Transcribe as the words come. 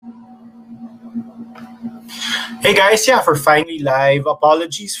Hey guys, yeah, for finally live.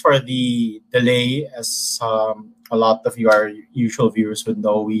 Apologies for the delay, as a lot of you are usual viewers would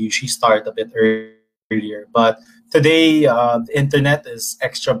know. We usually start a bit earlier, but today the internet is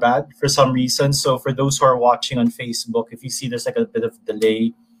extra bad for some reason. So for those who are watching on Facebook, if you see there's like a bit of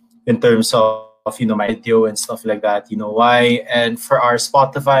delay in terms of my video and stuff like that, you know why. And for our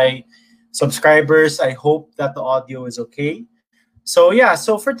Spotify subscribers, I hope that the audio is okay. So yeah,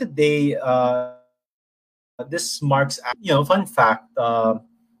 so for today, this marks, fun fact.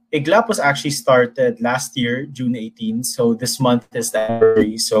 IGLAP was actually started last year, June 18th. So this month is the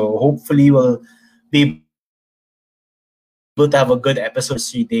anniversary. So hopefully we'll be able to have a good episode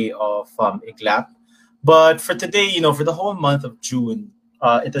 3 day of IGLAP. But for today, for the whole month of June,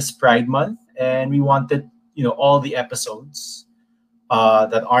 it is Pride Month, and we wanted, all the episodes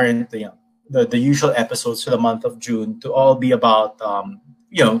that aren't the usual episodes for the month of June to all be about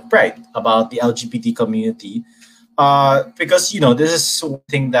pride, about the LGBT community, because this is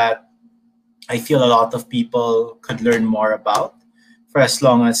something that I feel a lot of people could learn more about for as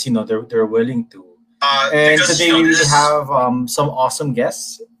long as they're willing to. And because, today we have some awesome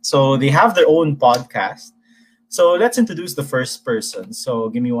guests. So they have their own podcast. So let's introduce the first person. So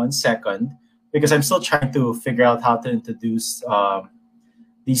give me 1 second because I'm still trying to figure out how to introduce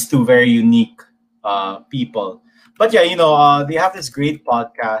these two very unique people. But yeah, they have this great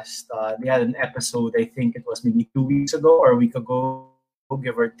podcast. They had an episode, I think it was maybe 2 weeks ago or a week ago,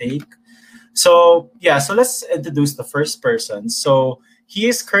 give or take. So yeah, so let's introduce the first person. So he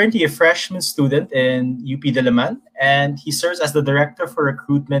is currently a freshman student in UP Diliman, and he serves as the director for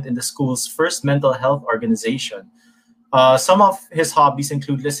recruitment in the school's first mental health organization. Some of his hobbies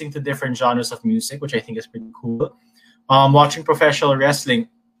include listening to different genres of music, which I think is pretty cool. Watching professional wrestling.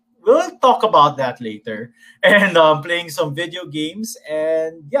 We'll talk about that later. And playing some video games,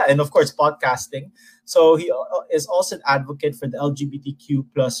 and yeah, and of course podcasting. So he is also an advocate for the LGBTQ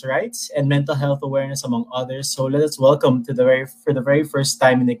plus rights and mental health awareness, among others. So let us welcome for the very first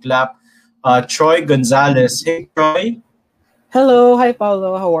time in the clap, Troy Gonzalez. Hey Troy. Hello, hi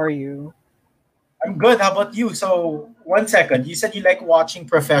Paulo. How are you? I'm good. How about you? So 1 second. You said you like watching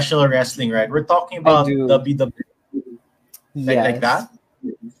professional wrestling, right? We're talking I about do. WWE, like Yes. that.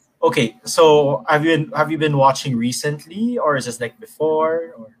 Okay, so have you been watching recently, or is this like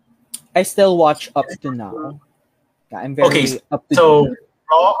before? Or I still watch up to now. Yeah, I'm okay, very up to date. so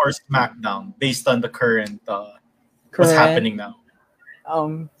Raw or SmackDown based on the current what's Current happening now.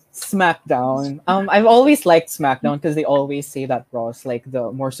 SmackDown. I've always liked SmackDown because they always say that Raw is like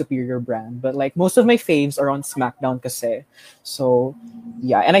the more superior brand. But like most of my faves are on SmackDown kasi. So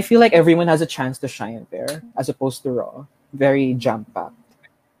yeah, and I feel like everyone has a chance to shine there as opposed to Raw. Very jam-packed.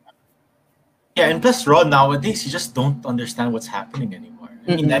 Yeah, and plus Raw nowadays you just don't understand what's happening anymore.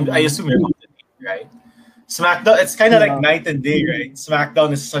 I mean, I Mm-mm. assume you're up to date, right? SmackDown, it's kind of like Yeah. night and day, right?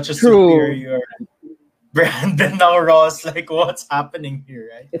 SmackDown is such a True. superior brand, and now Raw is like, what's happening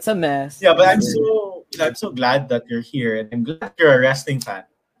here, right? It's a mess. Yeah, but I'm so glad that you're here, and I'm glad you're a wrestling fan,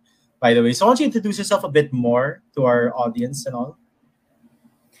 by the way. So why don't you introduce yourself a bit more to our audience and all?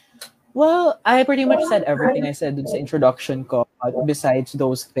 Well, I pretty much said everything I said in the introduction ko, besides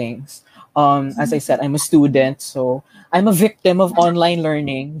those things. As I said, I'm a student, so I'm a victim of online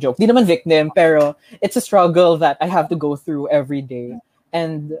learning. Joke. Di naman victim, pero it's a struggle that I have to go through every day.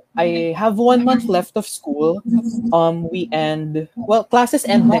 And I have 1 month left of school. Classes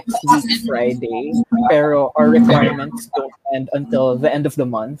end next week, Friday, pero our requirements don't end until the end of the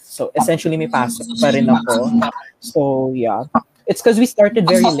month. So essentially, may pasok pa rin ako. So yeah, it's because we started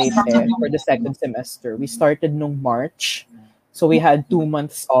very late for the second semester. We started nung March. So we had 2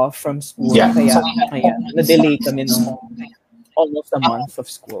 months off from school. Yeah. Kaya, ayan, na-delay kami nung almost a month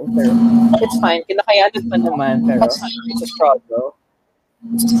of school. Pero it's fine. Kinakayanan pa naman, pero it's a struggle.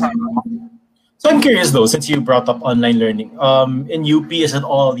 So I'm curious though, since you brought up online learning, in UP, is it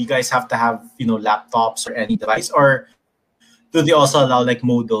all you guys have to have laptops or any device, or do they also allow like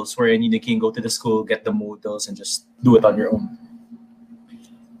Moodles wherein you can go to the school, get the Moodles, and just do it on your own?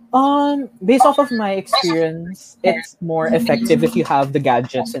 Based off of my experience, it's more effective if you have the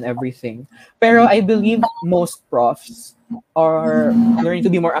gadgets and everything. Pero I believe most profs are learning to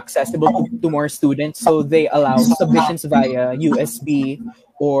be more accessible to more students, so they allow submissions via USB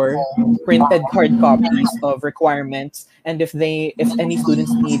or printed hard copies of requirements. And if any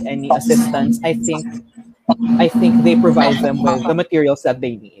students need any assistance, I think they provide them with the materials that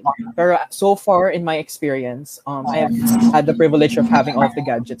they need. Pero so far, in my experience, I have had the privilege of having all of the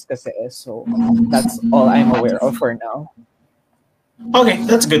gadgets kasi, so that's all I'm aware of for now. Okay,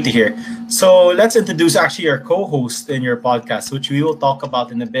 that's good to hear. So let's introduce actually our co-host in your podcast, which we will talk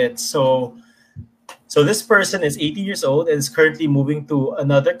about in a bit. So So this person is 80 years old and is currently moving to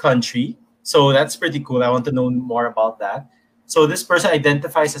another country. So that's pretty cool. I want to know more about that. So this person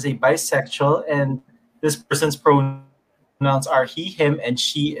identifies as a bisexual, and this person's pronouns are he, him, and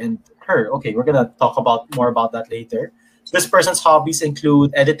she, and her. Okay, we're gonna talk about more about that later. This person's hobbies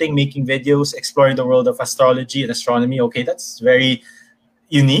include editing, making videos, exploring the world of astrology and astronomy. Okay, that's very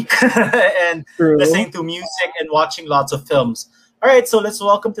unique. And True. listening to music and watching lots of films. All right, so let's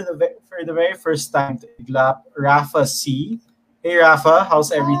welcome to for the very first time to Iglap, Rafa C. Hey Rafa,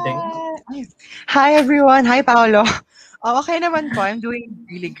 how's everything? Hi. Hi everyone. Hi Paolo. Okay naman po. I'm doing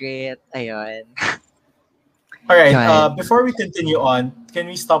really great. Ayun. All right, Yun. before we continue on, can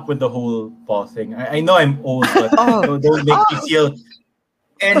we stop with the whole paw thing? I know I'm old, but Oh. don't make me feel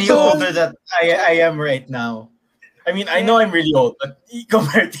any So, older than I am right now. I mean, I know yeah. I'm really old, but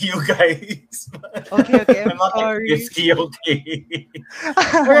compared to you guys, Okay. I'm I'm not like sorry. 50, okay?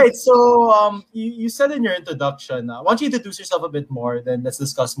 All right, so you said in your introduction, I want you to introduce yourself a bit more, then let's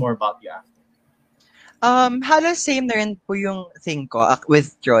discuss more about you after. Halos same na rin po yung thing ko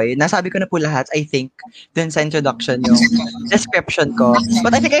with Troy. Nasabi ko na po lahat, I think, dun sa introduction yung description ko.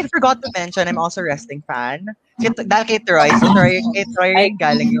 But I think I forgot to mention, I'm also a wrestling fan. Dahil kay Troy. Si Troy, kay Troy I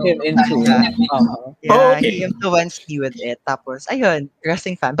galing got yung, him into it. Oh, yeah, he okay. influenced me with it. Tapos, ayun,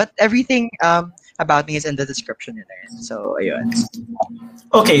 wrestling fan. But everything about me is in the description yun na rin. So, ayun.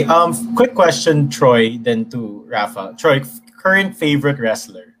 Okay, quick question, Troy, then to Rafa. Troy, current favorite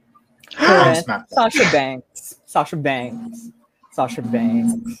wrestler on Current SmackDown. Sasha Banks. Sasha Banks. Sasha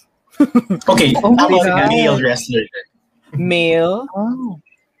Banks. Okay, Oh how my about God. male wrestler? Male. Oh.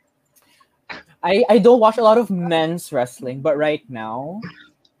 I don't watch a lot of men's wrestling, but right now.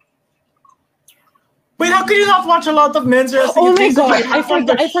 Wait, how can you not watch a lot of men's wrestling? Oh It my basically god, half of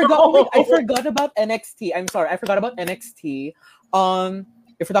the oh my, I show. forgot about NXT. I'm sorry, I forgot about NXT.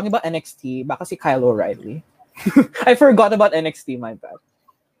 If we're talking about NXT, baka si Kyle O'Reilly. I forgot about NXT, my bad.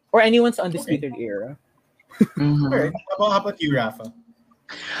 Or anyone's Undisputed Era. Mhm. Alright, how about you, Rafa?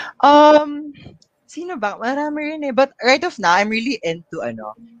 Sino ba? Marami rin eh. But right off now, I'm really into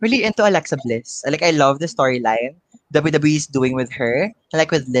Alexa Bliss. Like, I love the storyline WWE is doing with her, like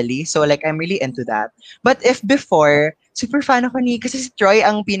with Lily. So, like, I'm really into that. But if before, super fan ako kasi si Troy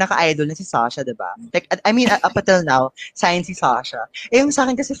ang pinaka-idol na si Sasha, diba? Like, I mean, up until now, sign si Sasha. Eh, yung sa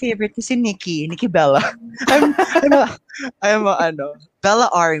akin kasi favorite ko si Nikki Bella. I'm a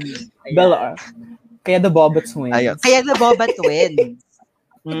Bella Army. Ayan. Bella. Kaya the Boba Twins. Ayun. Kaya the Boba Twins.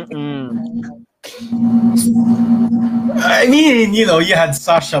 I mean, you had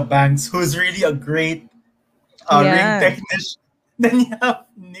Sasha Banks, who's really a great ring Yeah. technician. Then you have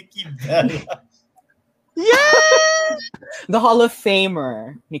Nikki Bella. Yeah! The Hall of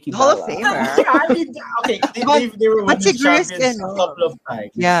Famer, Nikki The Hall of Bella. Famer. Yeah, I mean, okay, they were But women's siguro champions a couple of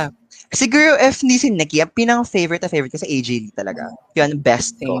times. Yeah. Siguro if hindi si Nikki, ang pinang-favorite na favorite ko sa AJ Lee talaga. Yun,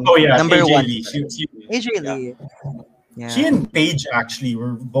 best ko. Oh yeah, Number AJ one. Lee. AJ yeah. Lee. Yeah. She and Paige actually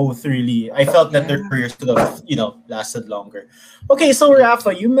were both really. I felt that their careers could have, lasted longer. Okay, so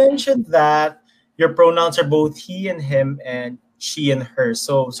Rafa, you mentioned that your pronouns are both he and him, and she and her.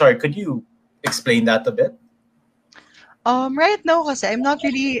 So sorry, could you explain that a bit? Right now kasi I'm not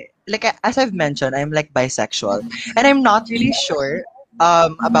really like as I've mentioned, I'm like bisexual. And I'm not really sure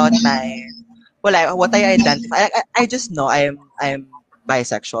about what I identify. I just know I'm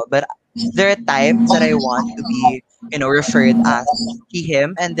bisexual, but there are times that I want to be, referred as he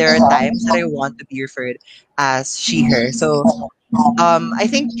him, and there are times that I want to be referred as she her. So I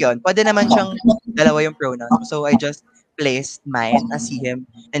think yun, pwede naman siyang dalawa yung pronoun. So I just placed mine as he him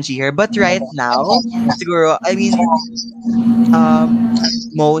and she her. But right now, siguro, I mean,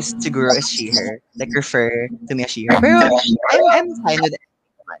 most siguro is she her. Like refer to me as she her. Pero I'm fine with it.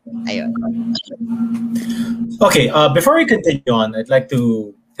 Ayun. Okay, before we continue on, I'd like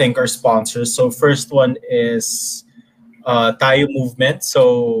to thank our sponsors. So first one is Tayo Movement.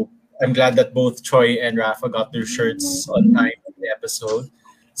 So I'm glad that both Troy and Rafa got their shirts on time for the episode.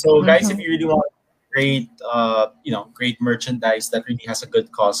 So guys, if you really want great great merchandise that really has a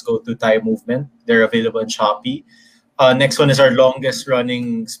good cause, go to Tayo Movement. They're available in Shopee. Next one is our longest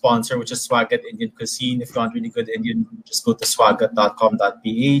running sponsor, which is Swagat Indian Cuisine. If you want really good Indian, just go to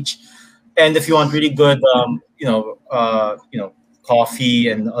swagat.com.ph. And if you want really good, coffee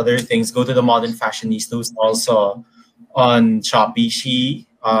and other things, go to the Modern Fashionista, who's also on Shopee.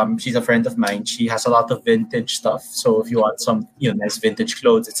 She's a friend of mine. She has a lot of vintage stuff. So if you want some, nice vintage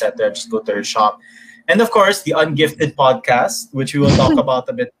clothes, etc., just go to her shop. And of course, the Ungifted podcast, which we will talk about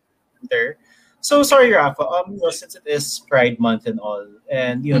a bit later. So sorry, Rafa. Since it is Pride Month and all,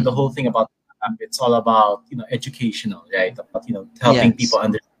 and the whole thing about it's all about educational, right? About helping Yes. people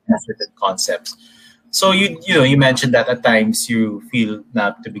understand certain concepts. So you mentioned that at times you feel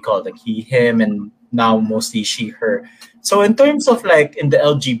not to be called like he, him, and now mostly she, her. So in terms of like in the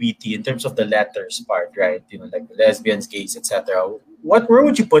LGBT, in terms of the letters part, right? Like lesbians, gays, etc. Where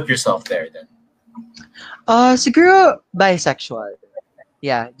would you put yourself there then? Siguro bisexual.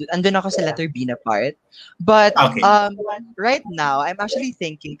 Yeah, andun ako sa letter B na part. But Okay. right now, I'm actually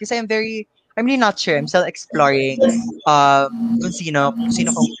thinking because I'm really not sure. I'm still exploring kung sino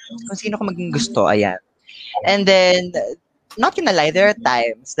ko maging gusto. Ayan. And then, not gonna lie, there are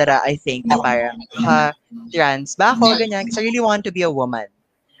times that I think na parang, trans ba ako, ganyan, because I really want to be a woman.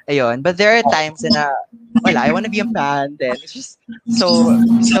 Ayun. But there are times na, wala, I want to be a man. Then, it's just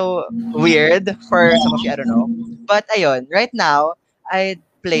so weird for some of you, I don't know. But ayun, right now, I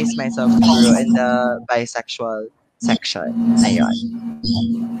place myself through in the bisexual section. Ayun.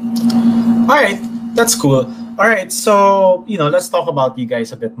 All right, that's cool. All right, so let's talk about you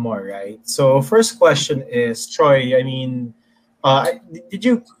guys a bit more, right? So first question is Troy. I mean, did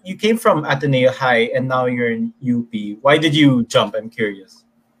you came from Ateneo High and now you're in UP? Why did you jump? I'm curious.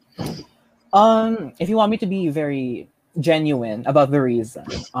 If you want me to be very genuine about the reason,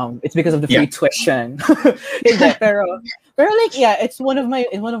 it's because of the free tuition. Hindi, pero like yeah, it's one of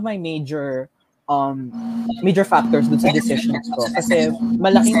my major factors dun sa decisions ko. Kasi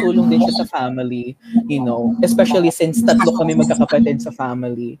malaking tulong din siya sa family, especially since tatlo kami magkakapatid sa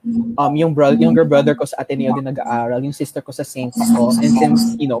family. Younger brother ko sa Ateneo din nag-aaral, yung sister ko sa Saint ako, and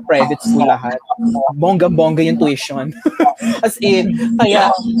since, private school lahat, bongga-bongga yung tuition. As in,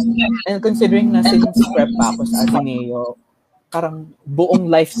 kaya, and considering na since prep pa ako sa Ateneo, parang buong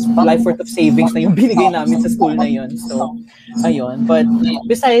life worth of savings na yung binigay namin sa school na yun. So, ayun. But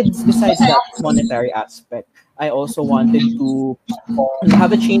besides that monetary aspect, I also wanted to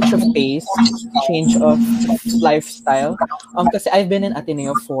have a change of pace, change of lifestyle. Kasi I've been in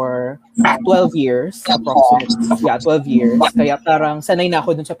Ateneo for 12 years, approximately. Yeah, 12 years. Kaya parang sanay na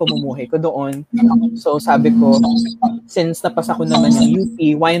ako dun sa pamumuhay ko doon. So sabi ko, since napasa ko naman yung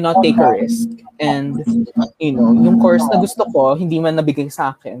UP, why not take a risk? And, yung course na gusto ko, hindi man nabigay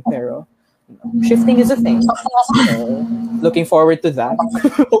sa akin, pero shifting is a thing. So, looking forward to that.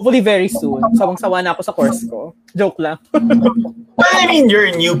 Hopefully very soon. Sawang-sawa na ako sa course ko. Joke lang. Well, I mean, you're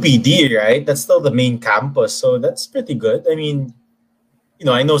in UPD, right? That's still the main campus, so that's pretty good. I mean,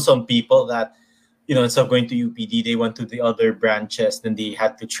 I know some people that, instead of going to UPD, they went to the other branches, then they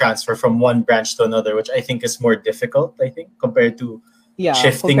had to transfer from one branch to another, which I think is more difficult, compared to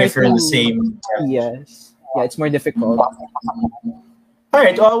shifting if you're in the same. Yes. Yeah, it's more difficult. All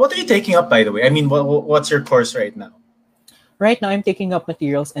right. What are you taking up, by the way? I mean, what's your course right now? Right now, I'm taking up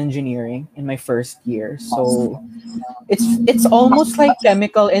materials engineering in my first year. So it's almost like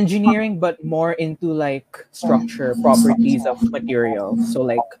chemical engineering, but more into like structure, properties of materials. So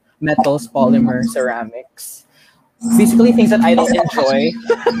like metals, polymer, ceramics. Basically things that I don't enjoy.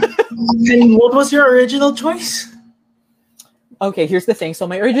 And what was your original choice? Okay, here's the thing. So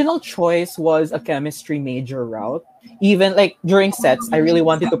my original choice was a chemistry major route. Even like during sets, I really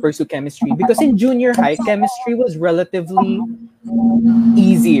wanted to pursue chemistry because in junior high, chemistry was relatively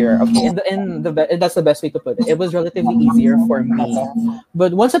easier. Okay, and that's the best way to put it. It was relatively easier for me.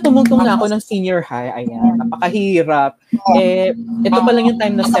 But once na tumungtong na ako ng senior high, ayan, napakahirap. Ito pa lang yung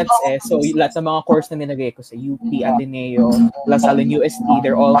time na sets So lahat ng mga course na nilagay ko sa UP, Ateneo, LaSalle, and UST,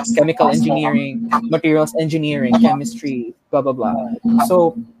 they're all chemical engineering, materials engineering, chemistry, blah, blah, blah.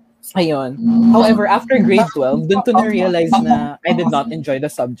 So, ayun. However, after grade 12, dun to na-realize na I did not enjoy the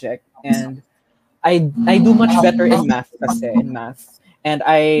subject. And I do much better in math And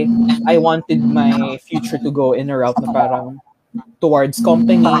I wanted my future to go in a route na parang towards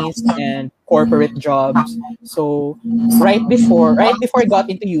companies and corporate jobs. So, right before I got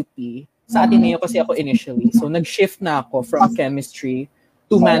into UP, sa Ateneo kasi ako initially. So, nag-shift na ako from chemistry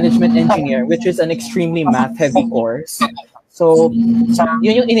to management engineer, which is an extremely math-heavy course. So,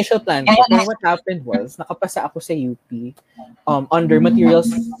 yun yung initial plan ko. Pero what happened was, nakapasa ako sa UP under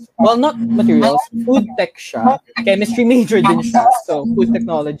materials, well, not materials, food tech siya. Chemistry major din siya. So, food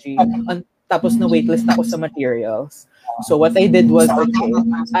technology. Tapos na waitlist ako sa materials. So, what I did was, okay,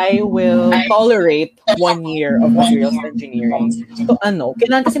 I will tolerate 1 year of materials engineering. So,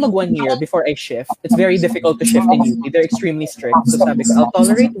 kailangan kasi mag 1 year before I shift. It's very difficult to shift in UP. They're extremely strict. So, sabi ko, I'll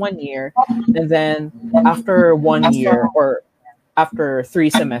tolerate 1 year. And then, after 1 year, or after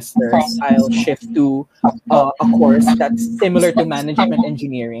 3 semesters, I'll shift to a course that's similar to management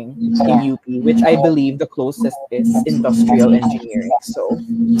engineering in UP, which I believe the closest is industrial engineering. So,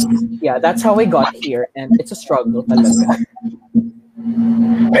 yeah, that's how I got here, and it's a struggle talaga.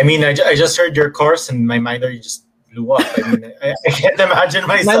 I mean, I just heard your course, and my mind already just blew up. I mean, I can't imagine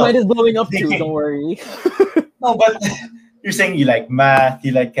My myself. mind is blowing up too. thinking- Don't worry. No, but you're saying you like math,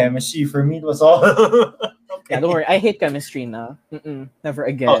 you like chemistry. For me, it was all okay. Yeah, don't worry. I hate chemistry now. Never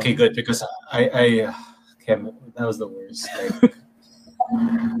again. Okay, good, because that was the worst. Like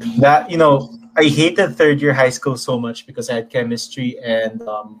that, I hated third year high school so much because I had chemistry and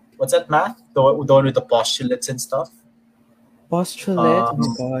what's that math? The one with the postulates and stuff. Postulate. Oh my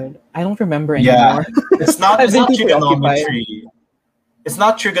god, I don't remember Yeah, anymore. it's not. I've It's been not too preoccupied. trigonometry. It's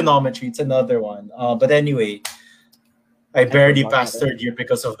not trigonometry. It's another one. But anyway, I barely forgot passed about third year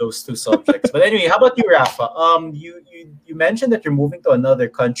because of those two subjects. But anyway, how about you, Rafa? You mentioned that you're moving to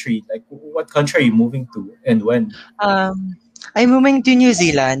another country. Like, what country are you moving to, and when? I'm moving to New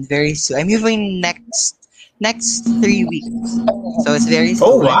Zealand very soon. I'm moving next 3 weeks. So it's very soon.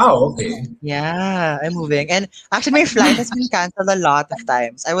 Oh wow! Okay. Yeah, I'm moving. And actually, my flight has been canceled a lot of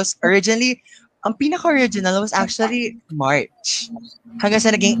times. I was originally, ang pinaka-original was actually March. Hanggang sa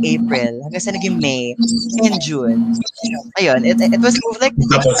naging April. Hanggang sa naging May. And June. Ayun, it was moved like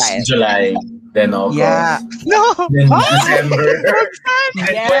 6 Tapos times. July, then August, Yeah. No! then December, then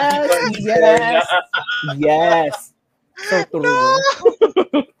Yes, 2024 yes. na. Yes. So true.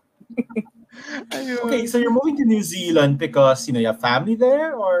 Ayun. Okay, so you're moving to New Zealand because you have family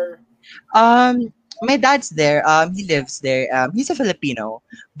there, or My dad's there. He lives there. He's a Filipino,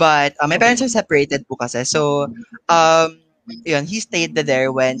 but my parents are separated po kasi. So, yun, he stayed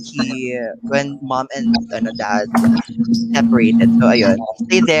there when mom and dad separated. So, ayun, he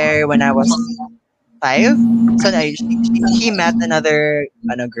stayed there when I was 5. So, he met another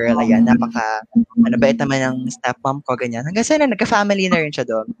girl. Ayan, bait naman ng stepmom ko, ganyan. Hanggang sa nagka-family na rin siya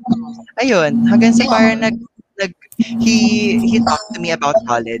doon. Ayun, hanggang sa parang he talked to me about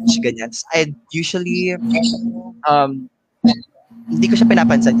college, ganyan. I usually hindi ko siya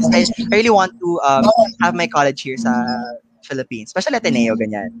pinapansin. I really want to have my college here sa Philippines, especially Ateneo,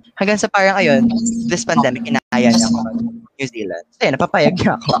 ganyan. Hanggang sa parang ayun, this pandemic inaya niya ako New Zealand. So ayun, napapayag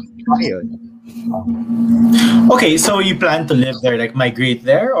niya ako. Ayun. okay, so you plan to live there, like migrate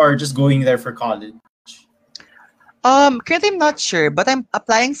there, or just going there for college? Currently I'm not sure, but I'm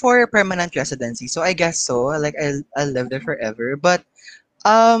applying for permanent residency. So I guess so. Like I'll live there forever. But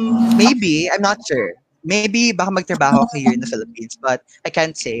maybe, I'm not sure. Maybe baka magtrabaho ako here in the Philippines, but I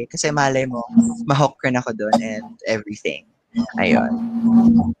can't say kasi malay mo ma-hook rin ako doon and everything. Ayun.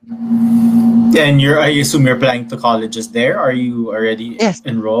 Yeah, and I assume you're applying to colleges there. Are you already Yes.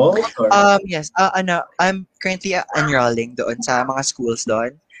 enrolled? Or? Yes. I'm currently enrolling doon sa mga schools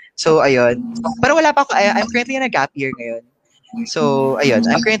doon. So ayun. Pero wala pa ako. I'm currently in a gap year ngayon. So ayun,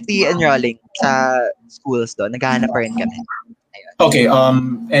 I'm currently enrolling sa schools doon. Naghahanap pa rin kami. Okay.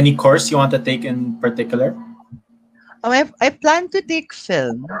 Any course you want to take in particular? I plan to take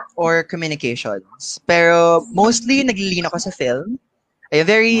film or communications. Pero mostly naglilin ako sa film. Ay,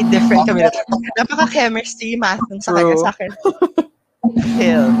 very different kami. Napaka-chemistry, math nung sa kanya True. sa akin.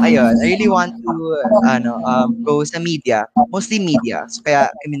 Film. Ayun. I really want to go sa media. Mostly media. So kaya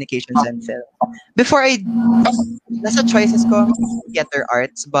communications and film. Before nasa choices ko, theater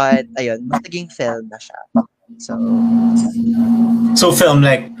arts, but ayun, mas naging film na siya. So film,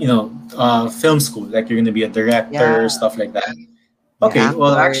 like film school, like you're gonna be a director, Yeah. stuff like that. Okay. Yeah,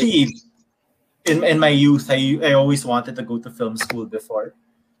 Well, actor. actually, in my youth, I always wanted to go to film school before.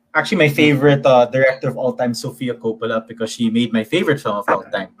 Actually, my favorite director of all time, Sofia Coppola, because she made my favorite film of all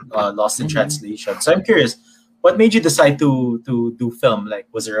time, Lost in Translation. So I'm curious, what made you decide to do film?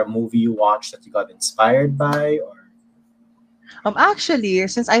 Like, was there a movie you watched that you got inspired by, or? Actually,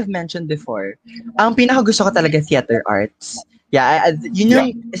 since I've mentioned before, ang pinaka gusto ko talaga theater arts. Yeah, yun yung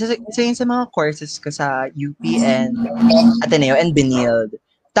isa yun sa mga courses ko sa UP and Ateneo and Benilde.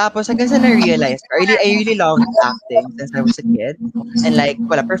 Tapos hanggang sa na-realize ko, I really love acting since I was a kid. And like,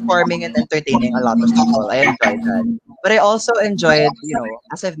 performing and entertaining a lot of people. I enjoyed that. But I also enjoyed,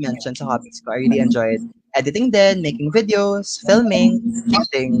 as I've mentioned sa hobbies ko, I really enjoyed editing din, making videos, filming,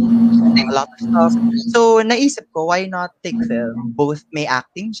 shooting a lot of stuff. So, naisip ko, why not take film? Both may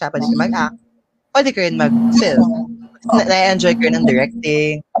acting siya, pwede ka mag-act, pwede ka rin mag-film. Na-enjoy ko rin ang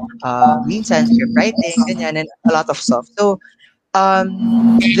directing, minsan script writing, ganyan, and a lot of stuff. So,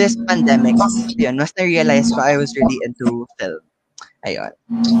 this pandemic, yun, mas na-realize ko I was really into film. Ayun.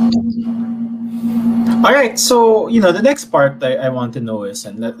 All right. So the next part I want to know is,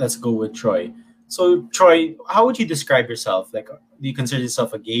 and let's go with Troy. So Troy, how would you describe yourself? Like, do you consider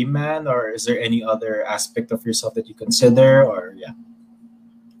yourself a gay man, or is there any other aspect of yourself that you consider, or yeah?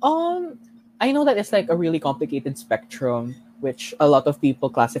 I know that it's like a really complicated spectrum, which a lot of people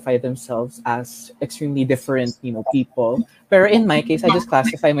classify themselves as extremely different, people. But in my case, I just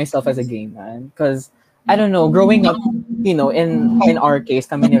classify myself as a gay man because I don't know, growing up, in our case,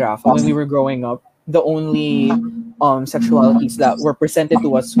 kami ni Rafa, when we were growing up, the only sexualities that were presented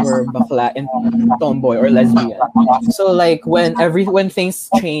to us were bakla and tomboy or lesbian. So like when things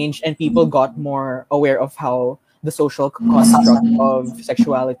changed and people got more aware of how the social construct of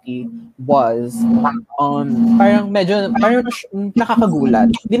sexuality was, parang medyo parang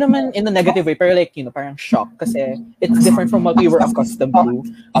nakakagulat. Di naman in a negative way, pero like, parang shock kasi it's different from what we were accustomed to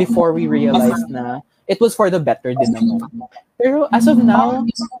before we realized na it was for the better din naman. Pero as of now,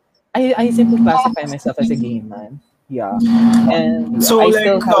 I simply classify myself as a gay man. Yeah. And So, I like,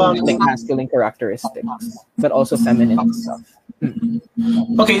 still have like masculine characteristics, but also feminine stuff.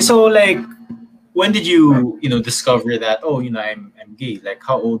 okay, so like, when did you discover that? Oh, I'm gay. Like,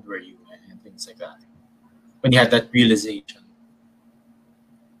 how old were you and things like that? When you had that realization.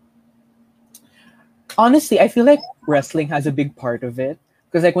 Honestly, I feel like wrestling has a big part of it.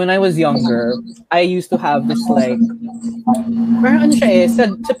 Because like when I was younger, I used to have this like, parang ano siya eh, sa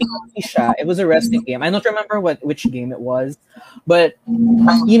PC siya. It was a wrestling game. I don't remember which game it was, but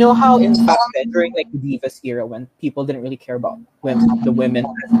you know how in fact during like the Divas era when people didn't really care about the women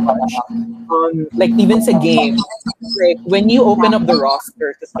as much, like even sa game, like when you open up the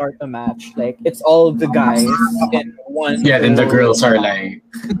roster to start the match, like it's all the guys in one. Yeah, then the girls are like,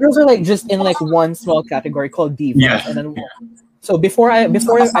 The girls are like just in like one small category called Divas, yeah, and then so before I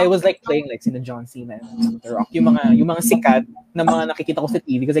was like playing like sina John Cena and The Rock, yung mga sikat na mga nakikita ko sa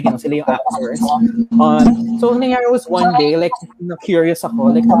TV kasi sila yung actors. So ang nangyari was one day like curious ako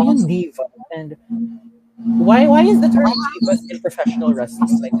like ano yung diva and why is the term divas in professional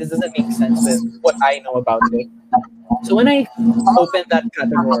wrestling? Like this doesn't make sense with what I know about it. So when I opened that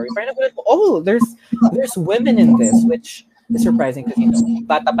category, parang like, oh, there's women in this, which is surprising because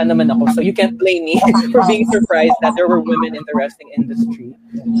bata pa naman ako, so you can't blame me for being surprised that there were women in the wrestling industry.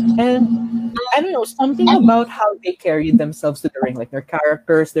 And I don't know, something about how they carried themselves to the ring, like their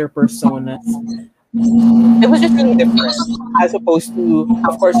characters, their personas. It was just really different as opposed to,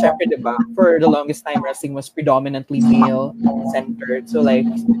 of course, syempre, diba, for the longest time, wrestling was predominantly male-centered. So like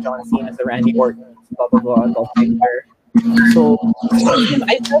John Cena, the Randy Orton, blah, blah, blah, Dolph Ziggler. So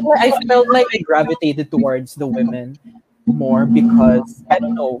I felt like I gravitated towards the women more because I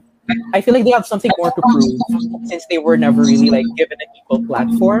don't know. I feel like they have something more to prove since they were never really like given an equal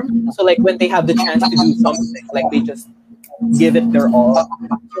platform. So like when they have the chance to do something, like they just give it their all.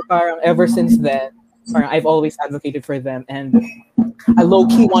 So parang ever since then, parang I've always advocated for them and I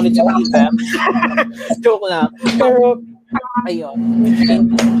low-key wanted to be them. Joke lang. Pero ayun, which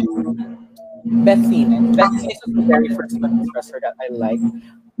came to Beth Phoenix. Beth Phoenix was the very first women's wrestler that I liked.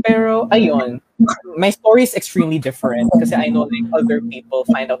 Pero ayun, my story is extremely different because I know like other people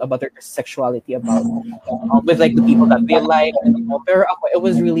find out about their sexuality about with like the people that they like and pero ako, it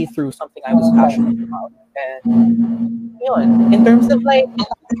was really through something I was passionate about. And yun, in terms of like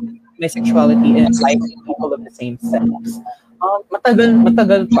my sexuality and liking people of the same sex,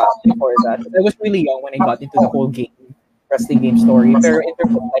 matagal pa before that. I was really young when I got into the whole wrestling game story. Pero in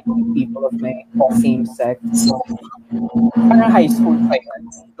terms of like people of my same sex, parang high school pa yun,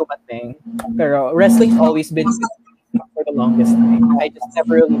 dumating. Pero wrestling's always been for the longest time. I just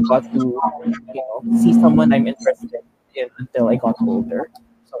never really got to, see someone I'm interested in until I got older.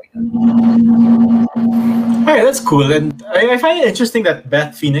 So yeah. Alright, that's cool. And I find it interesting that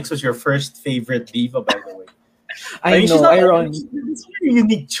Beth Phoenix was your first favorite diva, by the way. I know, ironic. It's a very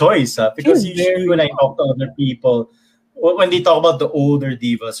unique choice, because usually when I talk to other people, when they talk about the older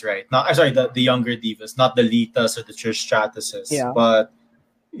divas, right? Not, I'm sorry, the younger divas, not the Litas or the Trish Stratuses. Yeah. But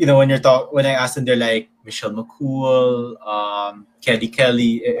when I ask them, they're like Michelle McCool,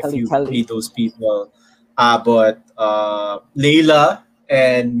 Kelly, if you meet those people, but Layla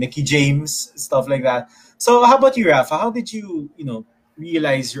and Mickey James, stuff like that. So how about you, Rafa? How did you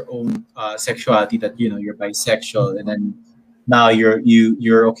realize your own sexuality, that you're bisexual, and then now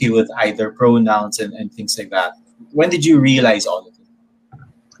you're okay with either pronouns and things like that? When did you realize all of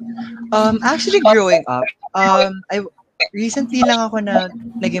it? Actually, growing up, I recently lang ako na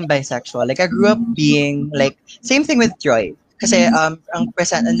naging bisexual. Like, I grew up being, like, same thing with Troy. Kasi, ang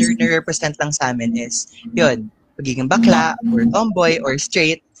nire-represent lang sa amin is, yun, pagiging bakla, or tomboy, or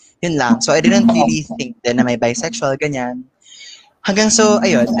straight, yun lang. So, I didn't really think then na may bisexual, ganyan. Hanggang so,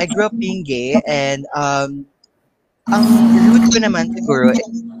 ayun, I grew up being gay, and, ang root ko naman siguro,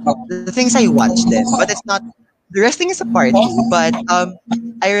 the things I watched then, but it's not, the wrestling is a part too, but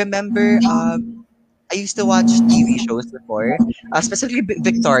I remember I used to watch TV shows before, specifically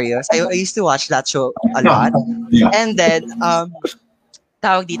Victorious. I used to watch that show a lot. Yeah. And then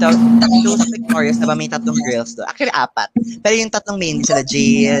tawag dito, tatlo sa Victorious, diba may tatlong girls do. Actually, apat. Pero yung tatlong main, sila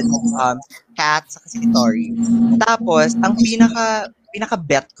Jade, Kat, saka si Tori. Tapos, ang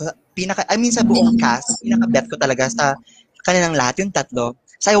pinaka-bet ko, sa buong cast, pinaka-bet ko talaga sa kanilang lahat, yung tatlo.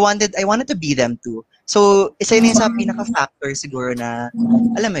 So, I wanted to be them too. So, isa yun sa pinaka-factor siguro na,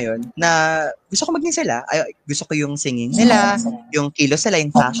 alam mo yun, na gusto ko maging sila. Gusto ko yung singing nila, yung kilos nila,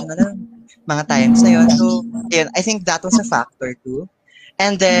 yung fashion nila, mga times na yun. So, yun, I think that was a factor too.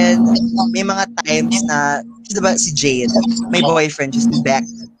 And then, may mga times na, diba si Jade, may boyfriend, just si Beck.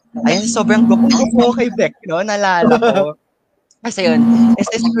 Ayun, sobrang gupo kay Beck, no? Nalala ko. Kasi yun,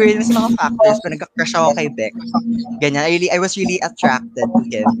 isa siguro yun sa mga factors kung nagka-crush ako kay Beck. Ganyan, I was really attracted to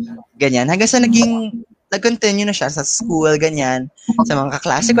him. Ganyan, hanggang sa nag-continue na siya sa school, ganyan. Sa mga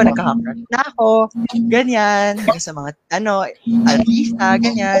kaklase ko, nagka-crush na ako. Ganyan, hanggang sa mga, artista,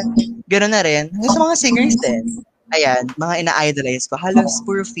 ganyan. Gano'n na rin. Hanggang sa mga singers din. Ayan, mga ina-idolize ko. Halos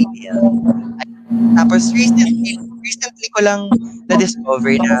puro female. Tapos, recently ko lang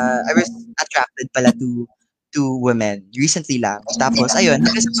na-discover na I was attracted pala to women. Recently lang. Tapos, ayun,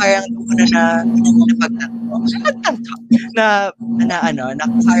 hanggang sa parang doon ko na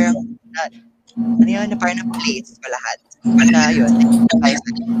parang na-place ko lahat. Na, yun,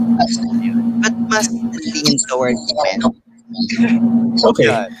 but mas lean towards men. Okay.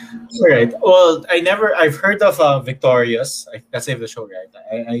 All right. Well, I've heard of Victorious. That's the show, right?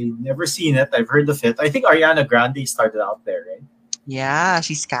 I never seen it. I've heard of it. I think Ariana Grande started out there, right? Yeah,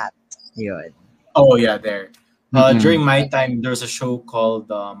 she's Kat. Yun. Oh, yeah, there. During my time, there was a show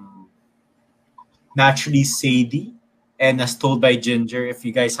called Naturally Sadie and As Told by Ginger. If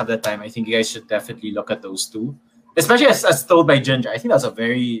you guys have the time, I think you guys should definitely look at those two. Especially As Told by Ginger. I think that's a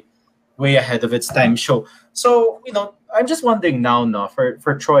very way ahead of its time show. So, I'm just wondering now,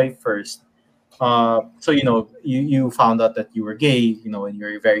 for Troy first. So, you found out that you were gay, when you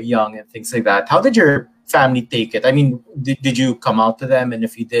were very young and things like that. How did your family take it? I mean, did you come out to them? And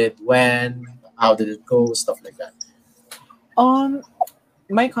if you did, when? How did it go? Stuff like that.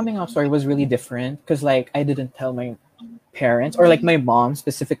 My coming out story was really different because, like, I didn't tell my parents or, like, my mom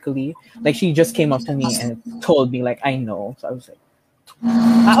specifically. Like, she just came up to me and told me, like, I know. So I was like,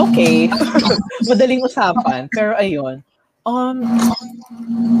 okay. Madaling usapan. Pero ayun.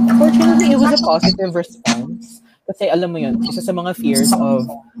 Fortunately, it was a positive response. Kasi alam mo yun, isa sa mga fears of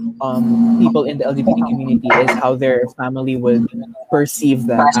people in the LGBT community is how their family would perceive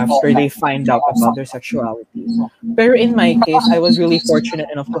them after they find out about their sexuality. Pero in my case, I was really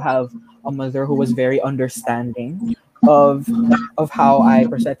fortunate enough to have a mother who was very understanding of how I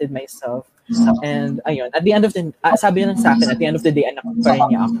presented myself. And ayun, at the end of the sabi niya sa akin, at the end of the day, anak pa rin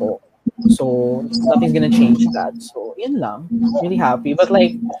niya ako. So nothing's gonna change that. So yun lang, really happy. But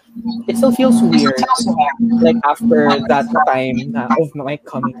like, it still feels weird. Like after that time of my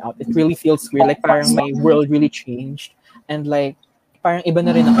coming out, it really feels weird. Like parang my world really changed. And like, parang iba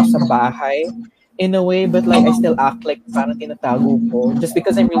na rin ako sa bahay in a way, but like I still act like parang tinatago ko just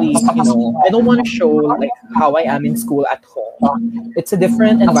because I'm really, I don't want to show like how I am in school at home. It's a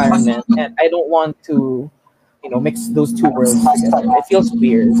different environment and I don't want to, mix those two worlds together. It feels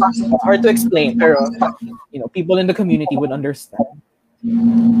weird. It's hard to explain, pero, people in the community would understand.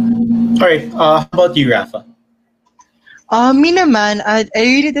 All right. How about you, Rafa? Me naman, I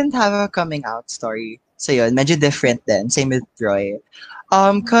really didn't have a coming out story. So yun, medyo different then. Same with Troy.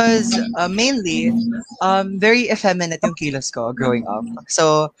 Cause mainly, very effeminate yung kilos ko growing up.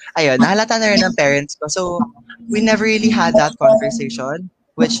 So, ayun, nahalata na rin ng parents ko. So, we never really had that conversation,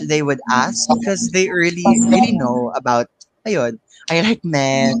 which they would ask because they really know about, ayun, I like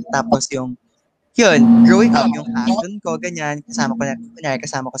men. Tapos yung, yun, growing up, yung fashion ko, ganyan, kasama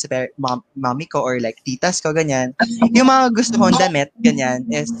ko si mommy ko or like titas ko, ganyan. Yung mga gusto kong damit, ganyan,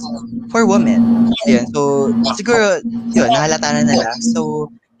 is for women. Ayun, so, siguro, yun, nahalata na nila.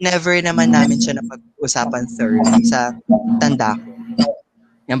 So, never naman namin siya napag-usapan thoroughly sa tanda ko.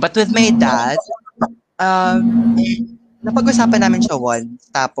 Yan, but with my dad, napag-usapan namin siya once.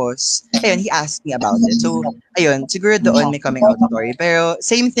 Tapos, ayun, he asked me about it. So, ayun, siguro doon may coming out story. Pero,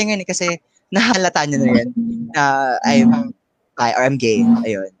 same thing yun kasi nahalata niya na rin na I'm gay.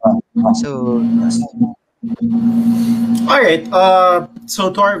 Ayun. So, all right.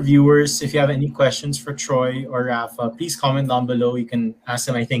 So to our viewers, if you have any questions for Troy or Rafa, please comment down below. You can ask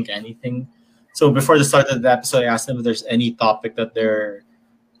them, I think, anything. So before the start of the episode, I asked them if there's any topic that they're,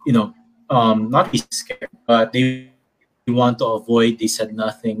 not be scared, but they want to avoid. They said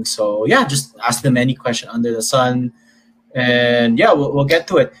nothing. So yeah, just ask them any question under the sun. And yeah, we'll get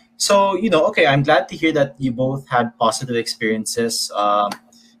to it. So, okay, I'm glad to hear that you both had positive experiences.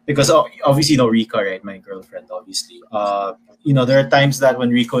 because obviously, Rika, right? My girlfriend, obviously. There are times that when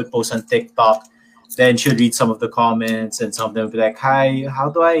Rika would post on TikTok, then she'll read some of the comments, and some of them will be like, "Hi,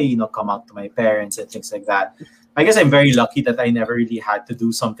 how do I, come out to my parents and things like that." I guess I'm very lucky that I never really had to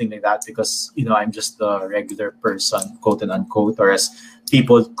do something like that because I'm just the regular person, quote and unquote, or as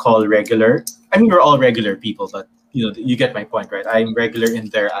people call regular. I mean, we're all regular people, but you get my point, right? I'm regular in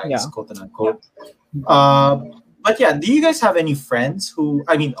their eyes, Yeah. quote and unquote. But yeah, do you guys have any friends who?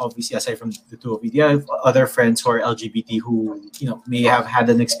 I mean, obviously, aside from the two of you, do you have other friends who are LGBT who may have had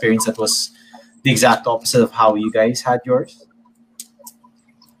an experience that was the exact opposite of how you guys had yours?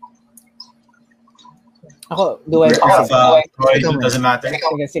 Ako, do I? It doesn't matter.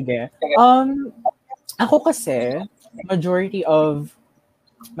 Sige. Ako kasi, majority of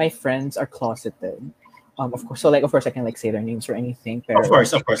my friends are closeted. Of course, I can like say their names or anything. Pero, Of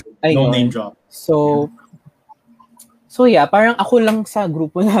course. No ayun. name drop. So yeah, parang ako lang sa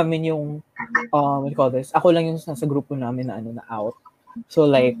grupo namin yung, what do you call this? Ako lang yung sa grupo namin na out. So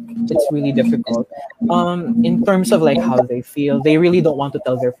like, it's really difficult. In terms of like how they feel, they really don't want to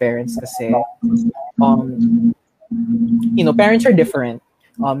tell their parents kasi, parents are different.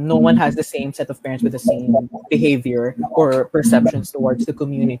 No one has the same set of parents with the same behavior or perceptions towards the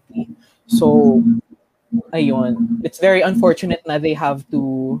community. So, ayun, it's very unfortunate na they have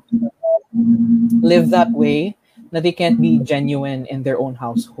to live that way, na they can't be genuine in their own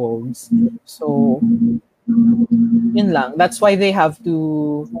households. So, yun lang. That's why they have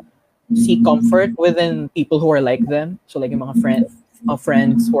to seek comfort within people who are like them. So, like yung mga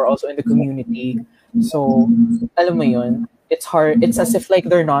friends who are also in the community. So, alam mo yun, it's hard. It's as if like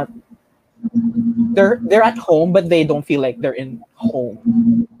they're at home, but they don't feel like they're in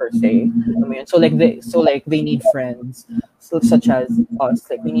home per se. Alam mo yun? So like they need friends, such as us.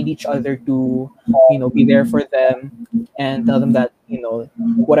 Like we need each other to, be there for them and tell them that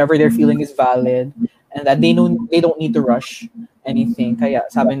whatever they're feeling is valid and that they don't need to rush anything. Kaya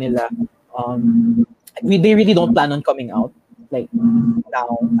sabi nila, they really don't plan on coming out like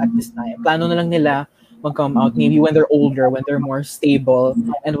now at this time. Plano na lang nila mag-come out maybe when they're older, when they're more stable,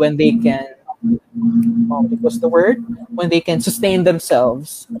 and when they can, when they can sustain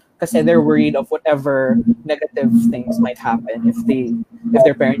themselves, kasi they're worried of whatever negative things might happen if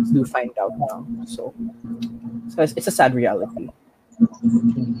their parents do find out now. So it's a sad reality.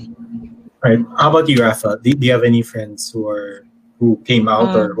 Right. How about you, Rafa? Do you have any friends who came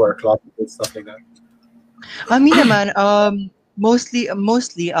out or who are closeted, stuff like that? Me naman, mostly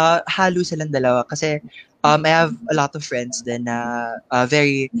halo silang dalawa kasi I have a lot of friends then na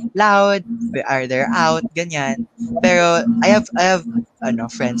very loud, they're out ganyan. Pero I have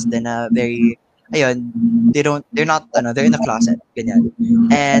friends then na very they're not they're in the closet ganyan.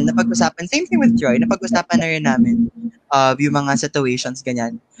 And napag-usapan, same thing with Joy, napag-usapan na rin namin yung mga situations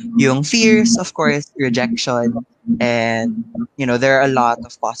ganyan, yung fears, of course, rejection, and there are a lot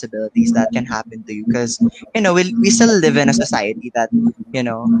of possibilities that can happen to you because we still live in a society that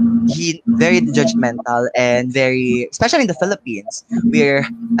very judgmental and very, especially in the Philippines, we're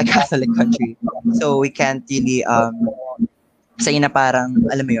a Catholic country, so we can't really say na parang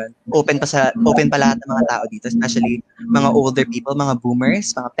alam mo yun, open pa lahat ng mga tao dito, especially mga older people, mga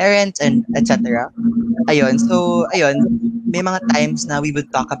boomers, mga parents, and etc. So may mga times na we would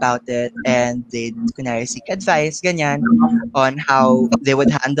talk about it and they'd kunyari seek advice ganyan on how they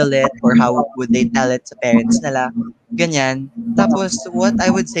would handle it or how would they tell it sa parents nila ganyan. Tapos what I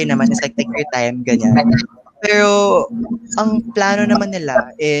would say naman is like take your time ganyan. Pero ang plano naman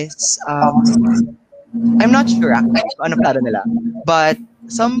nila is I'm not sure actually kung ano plano nila. But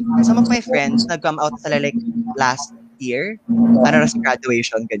some of my friends nag-come out sila like last year. Sa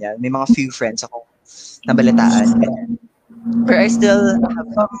graduation, ganyan. May mga few friends ako nabalitaan, ganyan. But I still have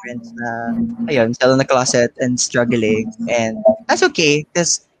some friends na, still in the closet and struggling. And that's okay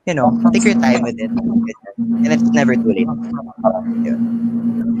because, take your time with it. And it's never too late. Yeah.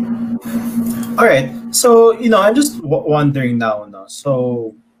 All right. So, I'm just wondering now. No?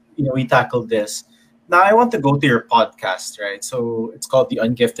 So, we tackled this. Now I want to go to your podcast, right? So it's called the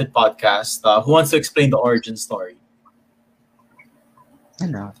Ungifted Podcast. Who wants to explain the origin story?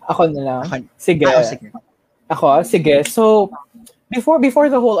 Ako na lang. Sige. Sige. Ako, sige. So, before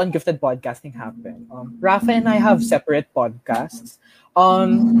the whole Ungifted podcasting happened, Rafa and I have separate podcasts.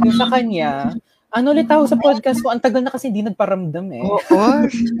 Yung sa kanya, ulit ako sa podcast ko, ang tagal na kasi hindi nagparamdam eh. Oo. Plug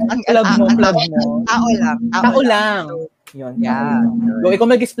mo. Tao lang. Yun. Yeah. So, ikaw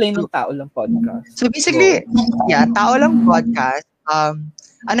mag-explain ng Tao Lang podcast. So basically, Tao Lang podcast.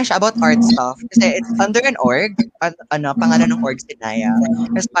 ano siya, about art stuff. Kasi it's under an org. Pangalan ng org si Naya.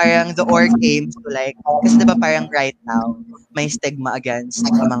 Kasi parang the org aims to like, kasi diba parang right now, may stigma against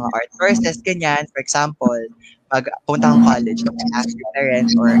yung mga art courses, ganyan. For example, pag punta kang college, you can ask your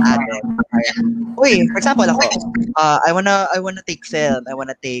parents or ate, uy, for example ako, I wanna take film, I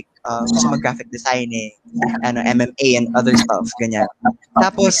wanna take gusto mag-graphic designing, MMA and other stuff, ganyan.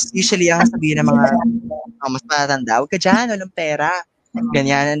 Tapos, usually, ang sabihin ng mga mas matatanda, huwag ka dyan, walang pera.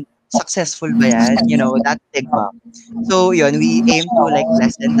 Ganyan, successful ba yan? You know, that stigma. So, yun, we aim to like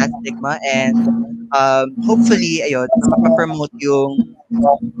lessen that stigma and hopefully, ayun, mapromote yung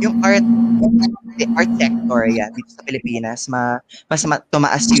art sector yan dito sa Pilipinas,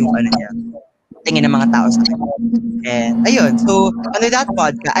 tumaas yung niya, tingin ng mga tao sa kanya. And ayun, so under that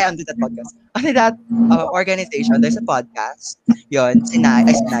organization, there's a podcast. Yun,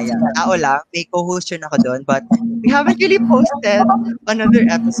 Sinaya. Tao lang, may co-host yun ako doon, but we haven't really posted another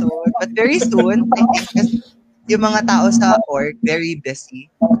episode. But very soon, I think yung mga tao sa org, very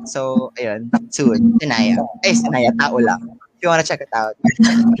busy. So, ayun, soon, Sinaya, tao lang. If you wanna check it out.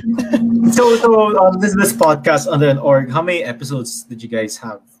 So this podcast under an org, how many episodes did you guys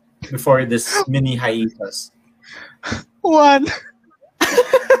have before this mini hiatus? 1.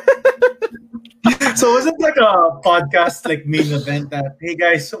 So was it like a podcast like main event that, hey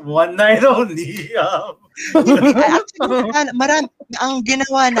guys, one night only? Actually, ang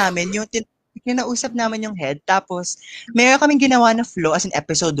ginawa namin, yung kinausap namin yung head, tapos meron kaming ginawa na flow as in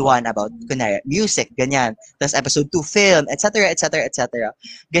episode 1 about kunwari, music, ganyan. Tapos episode 2, film, etc.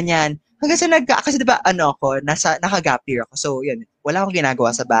 Ganyan. Hanggang sa kasi diba, naka-gap year ako. So, yun, wala akong ginagawa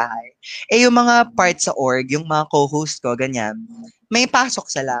sa bahay. Yung mga parts sa org, yung mga co-host ko, ganyan, may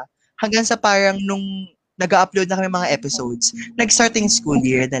pasok sila. Hanggang sa parang nung nag-upload na kami mga episodes, nag-starting school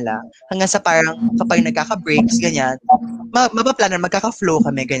year nila. Hanggang sa parang kapag nagkaka-breaks, ganyan, mapaplanan, magkaka-flow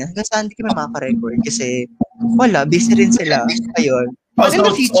kami, ganyan. Hanggang sa hindi kami makaka-record kasi wala, busy rin sila. Ayun. But in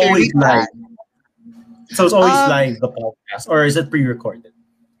the future, we plan. So it's always live, the podcast? Or is it pre-recorded?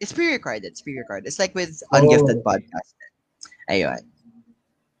 It's pre-recorded. It's like with Ungifted Podcast. Ayun.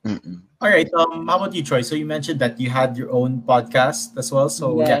 Mm-mm. All right. How about you, Troy? So you mentioned that you had your own podcast as well.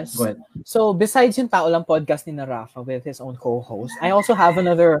 So yes. Yeah, go ahead. So besides yung Tao Lang podcast ni Rafa with his own co-host, I also have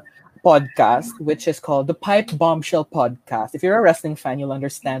another podcast which is called the Pipe Bombshell Podcast. If you're a wrestling fan, you'll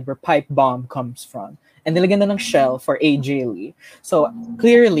understand where pipe bomb comes from. And nilagyan na ng shell for AJ Lee. So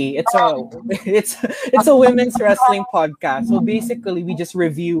clearly, it's a women's wrestling podcast. So basically, we just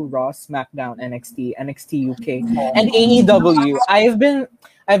review Raw, SmackDown, NXT UK, and AEW. I've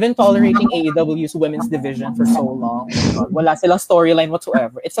been tolerating AEW's women's division for so long. Wala silang storyline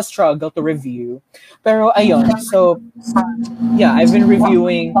whatsoever. It's a struggle to review. Pero ayun, so yeah, I've been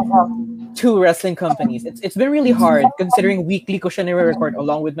reviewing 2 wrestling companies. It's been really hard considering weekly ko siya nire-record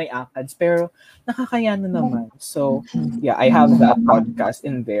along with my ACADS, pero nakakaya na naman. So, yeah, I have that podcast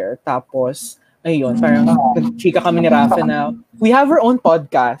in there. Tapos, ayun, parang nag-chika kami ni Rafa na we have our own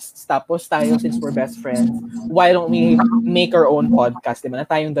podcasts. Tapos tayo, since we're best friends, why don't we make our own podcast? Diba? Na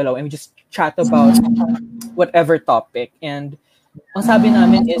tayong dalawa, and we just chat about whatever topic. And ang sabi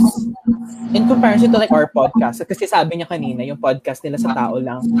namin is, in comparison to like our podcast, kasi sabi niya kanina, yung podcast nila sa Tao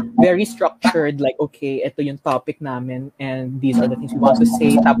Lang, very structured, like, okay, ito yung topic namin, and these are the things we want to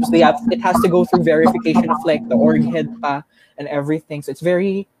say. Tapos it has to go through verification of like the org head pa and everything. So it's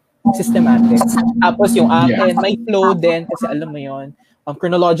very systematic. Tapos yung akin, may flow din, kasi alam mo yun,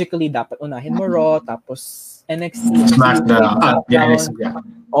 chronologically, dapat unahin mo Raw, tapos NXT, SmackDown.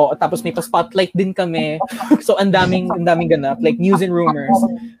 Tapos may pa-spotlight din kami. So, ang daming ganap, like news and rumors.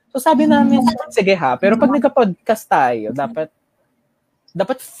 So, sabi namin, sige ha, pero pag nagka-podcast tayo,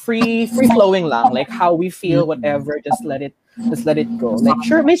 dapat free-flowing lang. Like, how we feel, whatever, just let it go. Like,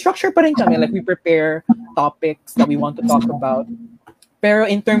 sure, may structure pa rin kami. Like, we prepare topics that we want to talk about. Pero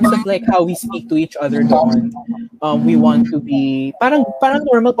in terms of like how we speak to each other doon, we want to be parang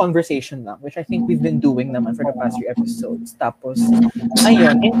normal conversation lang, which I think we've been doing naman for the past 3 episodes. Tapos,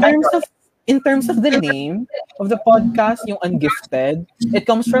 ayun, in terms of the name of the podcast, yung Ungifted, it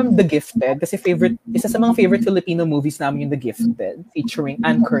comes from The Gifted, kasi isa sa mga favorite Filipino movies namin yung The Gifted, featuring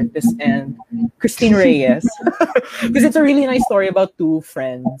Ann Curtis and Christine Reyes. Because it's a really nice story about 2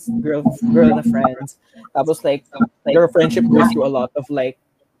 friends, girl and friends. Tapos like their friendship goes through a lot of like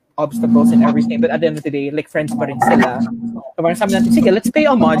obstacles and everything, but at the end of the day, like friends pa rin sila. So parang sabi natin, sige, let's pay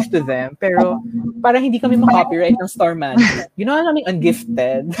homage to them, pero parang hindi kami makopyright ng Starman. Ginawa namin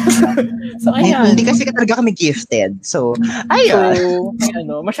Ungifted. So ayan. Hindi kasi talaga kami gifted. So, ayun.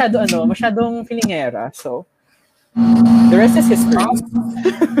 So, masyadong filingera. So, the rest is history.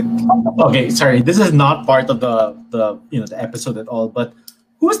 Okay, sorry. This is not part of the episode at all, but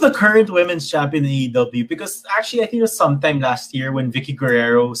who's the current women's champion in AEW? Because actually, I think it was sometime last year when Vicky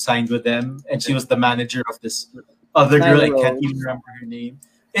Guerrero signed with them, and she was the manager of this other girl. Nyla I can't Rose. even remember her name.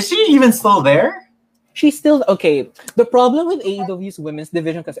 Is she even still there? She's still okay. The problem with AEW's women's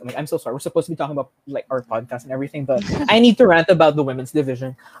division, because I'm so sorry, we're supposed to be talking about like our podcast and everything, but I need to rant about the women's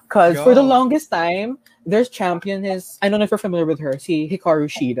division because for the Go. longest time, their champion is, I don't know if you're familiar with her, si Hikaru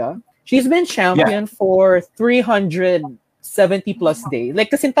Shida. She's been champion for 370 plus days.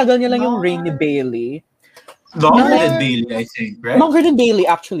 Like, kasi tagal niya lang yung reign ni Bailey. Longer No. than Bailey, I think, right? Longer than Bailey,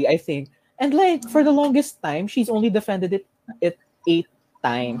 actually, I think. And like, for the longest time, she's only defended it 8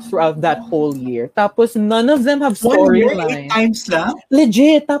 times throughout that whole year. Tapos, none of them have 1 year, 8 storyline. times lang?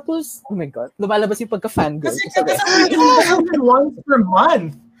 Legit. Tapos, oh my God, lumalabas yung pagka-fangirl. Kasi ko sa it's once per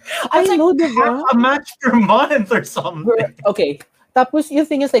month. I know, Half diba? a match per month or something. Okay. Tapos, yung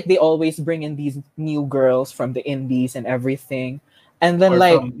thing is, like, they always bring in these new girls from the indies and everything. And then, Or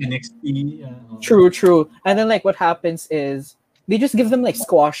like, from NXT. True. And then, like, what happens is they just give them, like,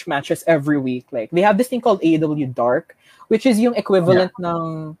 squash matches every week. Like, they have this thing called AEW Dark, which is yung equivalent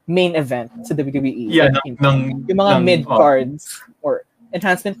ng main event sa WWE. Yeah, Like, ng yung mga ng- mid-cards or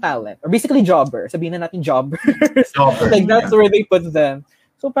enhancement talent. Or basically jobber. Sabihin na natin jobbers. Jobber, Like, that's yeah. where they put them.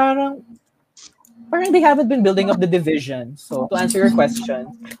 So, parang they haven't been building up the division. So, to answer your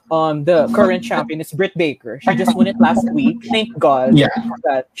question, the current champion is Britt Baker. She just won it last week. Thank God Yeah.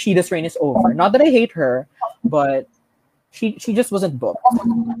 that Shida's reign is over. Not that I hate her, but she just wasn't booked.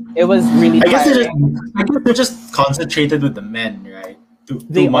 It was really I guess tiring. they're just concentrated with the men, right? Too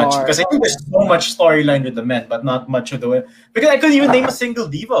They much. are. Because I think there's so much storyline with the men, but not much with the women. Because I couldn't even name a single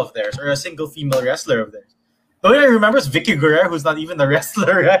diva of theirs or a single female wrestler of theirs. The only I remember is Vicky Guerrero, who's not even a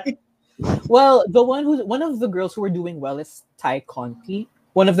wrestler, right? Well, one of the girls who were doing well is Tai Conti,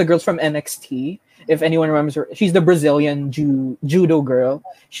 one of the girls from NXT. If anyone remembers her, she's the Brazilian judo girl.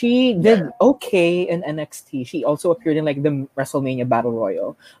 She did okay in NXT. She also appeared in like the WrestleMania Battle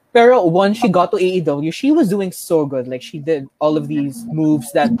Royal. Pero once she got to AEW, she was doing so good. Like she did all of these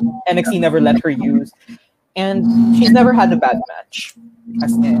moves that NXT never let her use. And she's never had a bad match.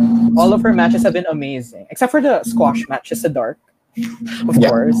 As in, all of her matches have been amazing. Except for the squash matches, the dark. Of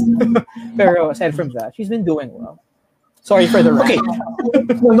course. Pero aside from that, she's been doing well. Sorry for the rant. Okay,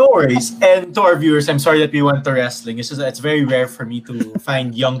 no worries. And to our viewers, I'm sorry that we went to wrestling. It's just that it's very rare for me to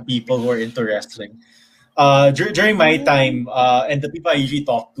find young people who are into wrestling. During my time, and the people I usually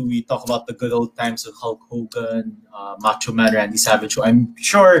talk to, we talk about the good old times of Hulk Hogan, Macho Man, Randy Savage, who I'm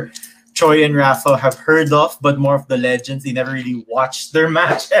sure Troy and Rafa have heard of, but more of the legends. They never really watched their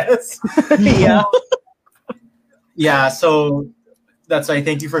matches. Yeah. Yeah, so that's why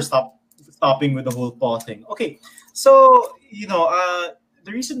thank you for stopping with the whole paw thing. Okay, so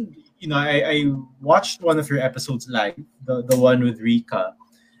the reason I watched one of your episodes live, the one with Rika,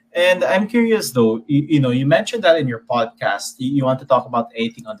 and I'm curious though. You mentioned that in your podcast you want to talk about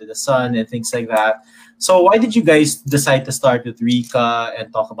anything under the sun and things like that. So why did you guys decide to start with Rika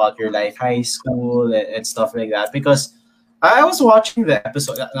and talk about your life, high school, and stuff like that? Because I was watching the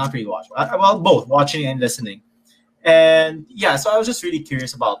episode, not really watching, well, both watching and listening. And yeah, so I was just really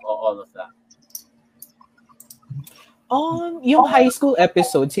curious about all of that. Yung high school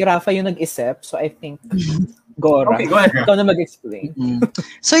episode, si Rafa yung nag-isip. So I think, Gora. Okay, go ahead, Rafa. Ikaw na mag-explain.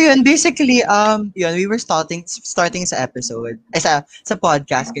 So yun, basically, we were starting sa episode, sa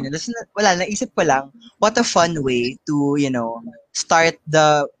podcast, ganyan. Tapos naisip ko lang, what a fun way to, start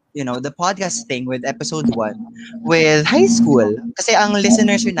the podcast thing with episode 1 with high school. Kasi ang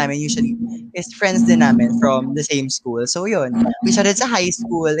listeners rin namin usually is friends din namin from the same school. So yun, we started sa high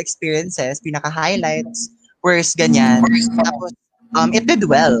school experiences, pinaka-highlights, worst, ganyan. Tapos, it did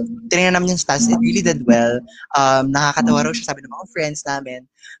well. Tinignan namin yung stats, it really did well. Nakakatawa raw siya, sabi ng mga friends namin.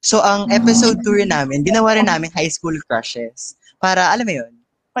 So, ang episode 2 rin namin, ginawa rin namin high school crushes. Para, alam mo yun,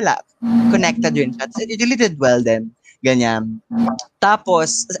 connected rin siya. It really did well then. Ganyan.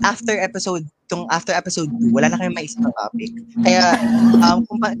 Tapos, after episode 2, wala na kami maisip na topic. Kaya,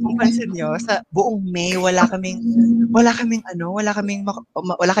 kung pansin nyo, sa buong May, wala kaming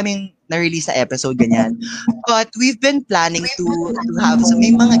na-release sa episode, ganyan. But we've been planning to have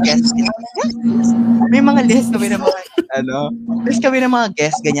may mga guests. May mga list kami ng mga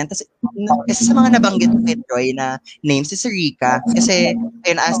guests, ganyan. Kasi sa mga nabanggit kay Troy na names si Rika, kasi,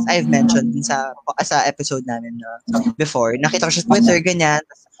 ayun, as I've mentioned sa episode namin before, nakita ko siya sa Twitter, ganyan.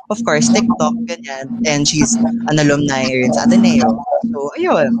 Of course, TikTok, ganyan. And she's an alumni rin sa Ateneo. So,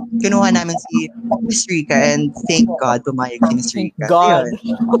 ayun, kinuha namin si Miss Rika and thank God pumayag si Miss Rika. Thank God.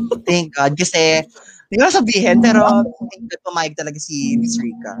 Ayun. Thank God. Kasi, hindi ko sabihin, pero thank God pumayag talaga si Miss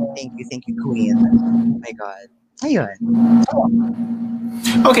Rika. Thank you, Queen. Oh my God. Ayun.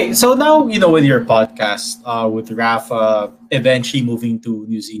 Okay, so now with your podcast, with Rafa eventually moving to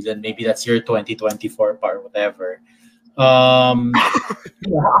New Zealand, maybe that's your 2024 part, whatever. Um,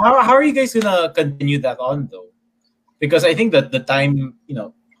 how are you guys gonna continue that on though? Because I think that the time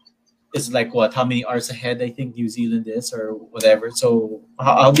is like what? How many hours ahead? I think New Zealand is or whatever. So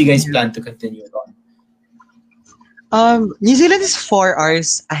how do you guys plan to continue it on? New Zealand is 4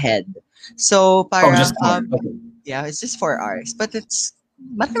 hours ahead. So Oh, parang just one. Okay. yeah, it's just 4 hours. But it's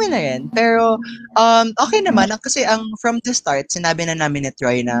marami na rin. Pero okay naman kasi ang from the start sinabi na namin ni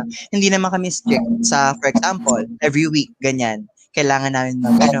Troy na hindi naman kami strict sa for example, every week ganyan. Kailangan namin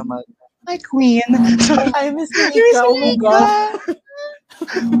mag my queen. I miss Miss Nika. Oh my God. Nika!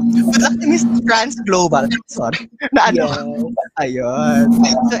 Good luck to Miss Trans Global. Sorry. Na ano? Yes. Ayun.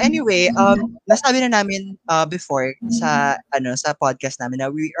 So anyway, nasabi na namin before sa podcast namin na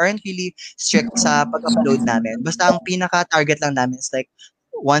we aren't really strict sa pag-upload namin. Basta ang pinaka-target lang namin is like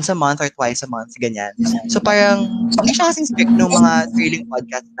once a month or twice a month, ganyan. So parang hindi siya kasing strict ng mga trailing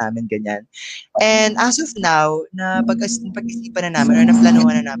podcast namin, ganyan. And as of now, pag-isipan na namin or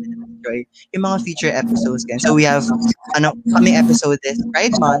naplanuhan na namin na Joy, yung mga future episodes, ganyan. So we have, coming episode is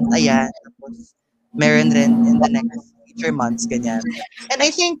Pride Month, ayan. Tapos meron rin in the next future months, ganyan. And I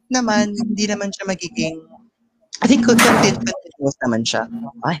think naman, hindi naman siya magiging, I think continuous naman siya.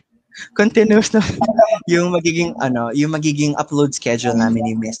 Ay, continuous na yung magiging upload schedule namin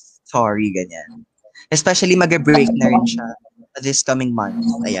ni Miss Sorry, ganyan. Especially mag-break na rin siya this coming month.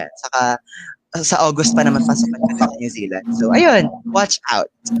 Ayan. Saka sa August pa naman pasok na sa New Zealand. So, ayun. Watch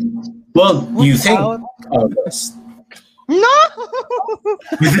out. Well, you think out. August. No!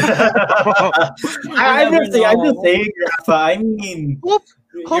 I'm never just know. saying, Rafa. I mean,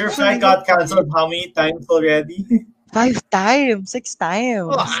 your flight got canceled how many times already? 5 times, 6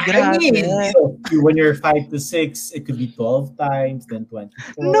 times. I Grabe. mean, when you're 5 to 6, it could be 12 times, then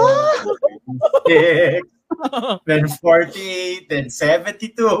 24, No! 36, then 48, then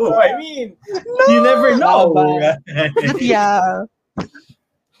 72. I mean, you never know. Baba. Right? But yeah.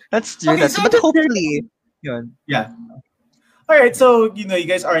 That's true. Okay, That's, so but hopefully, yun. Yeah. All right, so you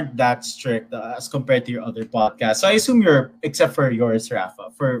guys aren't that strict as compared to your other podcasts. So I assume except for yours,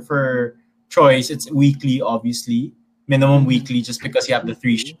 Rafa. For Choice, it's weekly, obviously, minimum weekly, just because you have the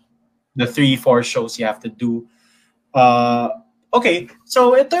 3-4 shows you have to do. Okay,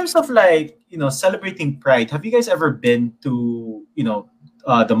 so in terms of celebrating Pride, have you guys ever been to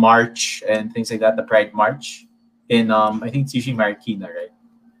the march and things like that, the Pride March in I think it's usually Marikina, right?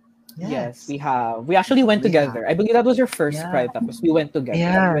 Yes, we have. We actually went together. I believe that was your first Pride. Tapos we went together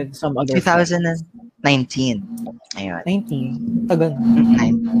Yeah. with some other friends. 2019. Ayun. 19. Tagal.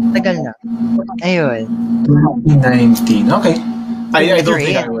 Tagal na. Ayun. 19. Okay. I don't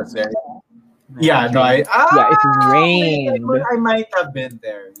think I Rain. was there. Yeah, no, Yeah, it rained. I might have been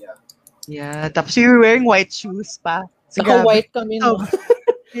there. Yeah. Yeah. Tapos you were wearing white shoes pa. Naka-white kami, no?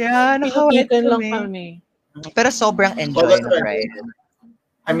 Yeah, naka-white Pinupitan lang kami. kami. Pero sobrang enjoy that's ng right. ride.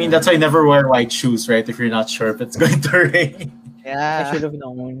 I mean, that's why I never wear white shoes, right? If you're not sure if it's going to rain. I Yeah. should have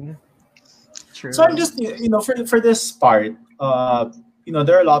known. True. So I'm just, for this part,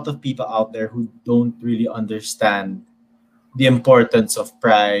 there are a lot of people out there who don't really understand the importance of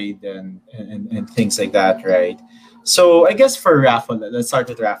pride and things like that, right? So I guess for Rafa, let's start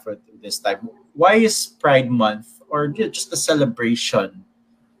with Rafa this time. Why is Pride Month or just a celebration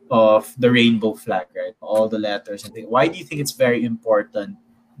of the rainbow flag, right? All the letters and things. Why do you think it's very important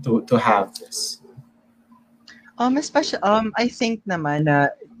to have this? Especially, I think naman na,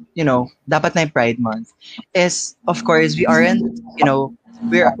 dapat na yung Pride Month is, of course, we aren't,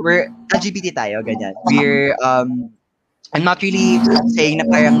 we're LGBT tayo, ganyan. We're, I'm not really saying na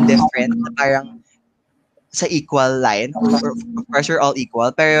parang different, na parang sa equal line. Of course, we're all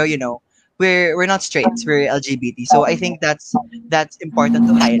equal, pero, we're not straight, we're LGBT. So I think that's important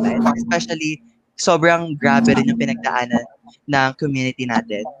to highlight, especially sobrang grabe rin yung pinagdaanan ng community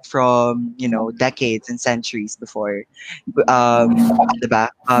natin from, decades and centuries before. Diba?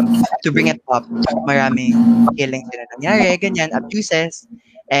 To bring it up, maraming killings na nangyari, ganyan, abuses.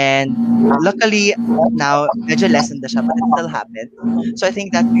 And luckily, now, medyo lessened na siya, but it still happened. So I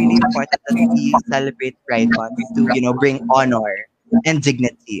think that's really important that we celebrate Pride Month to, bring honor and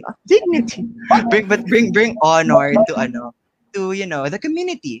dignity. Dignity. Bring honor to the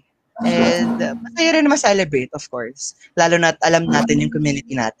community. And masaya rin na ma-celebrate, of course. Lalo na alam natin yung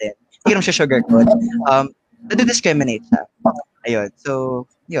community natin. Hindi naman siya sugarcoat. Nadi-discriminate siya. Ayun. So,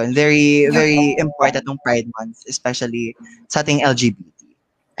 yun. Very, very important ng Pride Month, especially sa ating LGBT.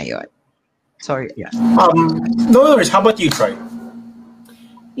 Ayun. Sorry. Yeah. No worries. How about you, Troy?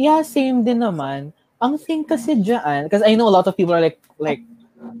 Yeah, same din naman. Ang thing kasi dyan, because I know a lot of people are like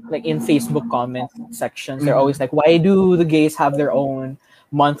in Facebook comment sections, they're always like, why do the gays have their own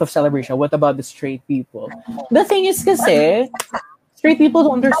month of celebration? What about the straight people? The thing is kasi, straight people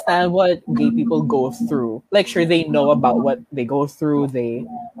don't understand what gay people go through. Like, sure, they know about what they go through, they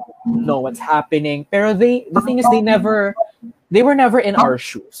know what's happening, pero the thing is, they were never in our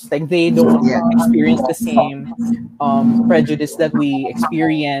shoes. Like, they don't experience the same prejudice that we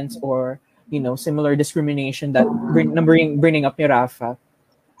experience, or similar discrimination that bringing up ni Rafa.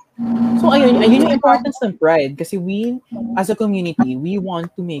 So ayun yung importance ng Pride, kasi we as a community, we want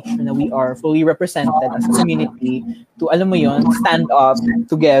to make sure na we are fully represented as a community to, alam mo yun, stand up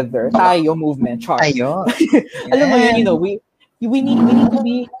together, tayo movement, char. Ayo. Alam mo yun, we need to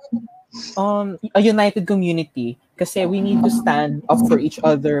be a united community, kasi we need to stand up for each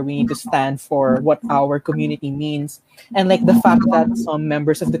other, we need to stand for what our community means. And like the fact that some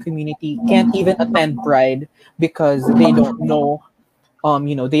members of the community can't even attend Pride because they don't know,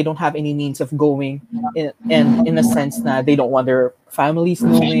 they don't have any means of going, and in a sense na they don't want their families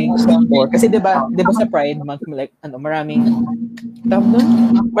knowing, or kasi diba sa Pride month, like maraming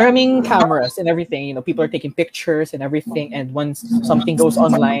cameras and everything, people are taking pictures and everything, and once something goes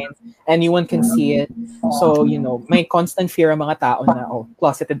online, anyone can see it. So may constant fear ang mga tao na,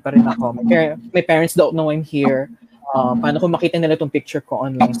 closeted pa rin ako, my parents don't know I'm here, paano kung makita nila tong picture ko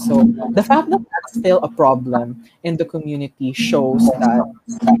online. So the fact that that's still a problem in the community shows that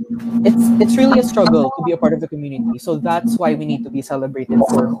it's really a struggle to be a part of the community. So that's why we need to be celebrated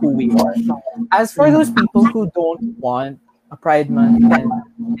for who we are. As for those people who don't want a Pride Month and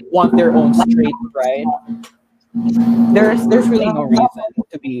want their own straight Pride, there's really no reason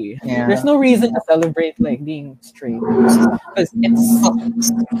to be. There's no reason to celebrate like being straight, because it's,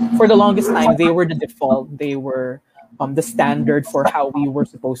 for the longest time, they were the default. They were the standard for how we were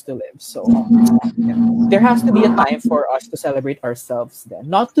supposed to live. So there has to be a time for us to celebrate ourselves then,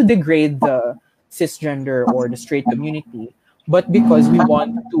 not to degrade the cisgender or the straight community, but because we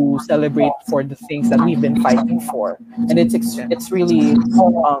want to celebrate for the things that we've been fighting for. And it's really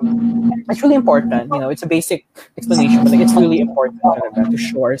important. It's a basic explanation, but like, it's really important to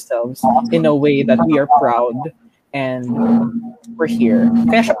show ourselves in a way that we are proud and we're here.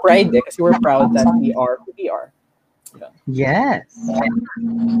 Kaya siya pride kasi we're proud that we are who we are. Yes.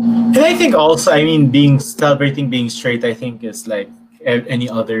 And I think also, celebrating being straight, I think, is like any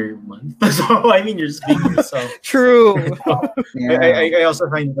other month. So you're just being yourself. True. I also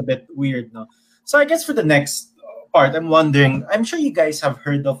find it a bit weird now. So I guess for the next part, I'm wondering, I'm sure you guys have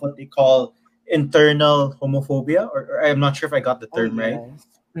heard of what they call internal homophobia, or I'm not sure if I got the term right.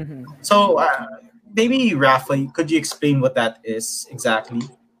 Mm-hmm. So maybe Rafa, could you explain what that is exactly?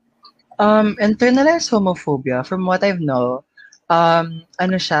 Internalized homophobia, from what I know,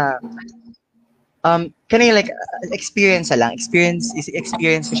 ano siya, can I like experience ko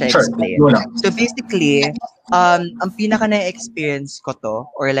siya explain. So basically, ang pinaka na-experience ko to,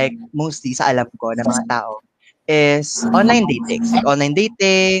 or like mostly sa alam ko ng mga tao, is online dating. Like online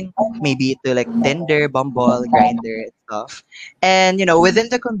dating, maybe to like Tinder, Bumble, Grindr, and stuff. And within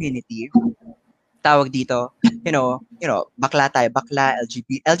the community, tawag dito, bakla tayo,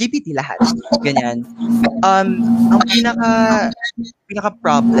 LGBT lahat, ganyan. Ang pinaka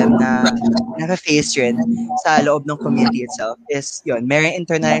problem na naka-face rin sa loob ng community itself is merong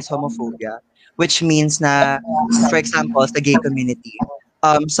internalized homophobia, which means na, for example, sa gay community,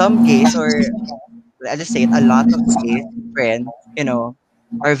 some gays, or I'll just say it, a lot of gay friends,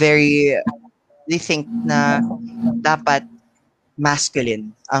 are they think na dapat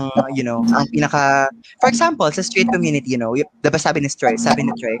masculine ang pinaka, for example, sa straight community, diba sabi ni Troy,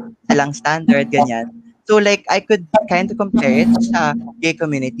 talang standard, ganyan. So like, I could kind of compare it sa gay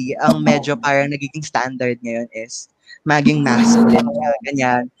community. Ang medyo parang nagiging standard ngayon is maging masculine,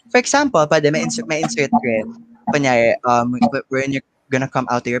 ganyan. For example, pwede may-insert rin, kunyari, when you're gonna come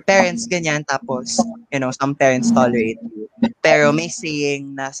out to your parents, ganyan, tapos, some parents tolerate you. Pero may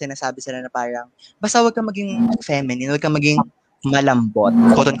saying na sinasabi sila na parang, basta wag kang maging feminine, wag kang maging malambot,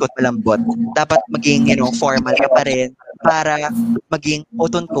 quote-unquote malambot. Dapat maging, formal ka pa rin para maging,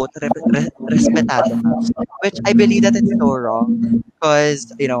 quote-unquote, respetado. Which I believe that it's so wrong because,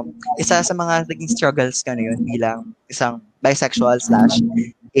 isa sa mga naging struggles ko na yun bilang isang bisexual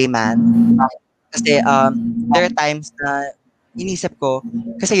 / gay man. Kasi there are times na inisip ko,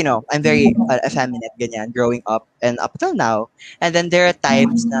 kasi I'm very effeminate, ganyan, growing up and up till now. And then there are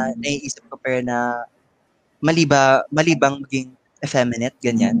times na naiisip ko pa rin na malibang maging effeminate,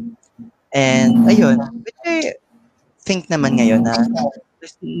 ganyan. And ayun, which I think naman ngayon na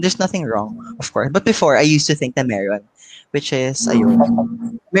there's nothing wrong, of course. But before, I used to think na meron. which is, ayun,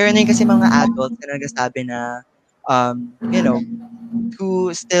 meron din kasi mga adults na nagsasabi na, you know,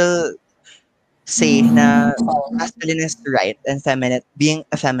 to still say na masculine is right and feminine, being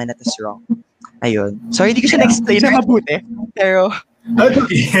effeminate is wrong. Ayun. Sorry, hindi ko siya na-explain na mabuti. Pero,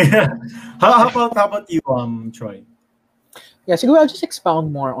 Okay. How about you, Troy? Yeah, siguro I'll just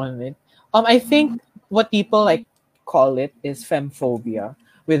expound more on it. I think what people like call it is femphobia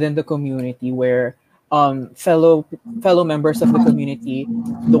within the community, where fellow members of the community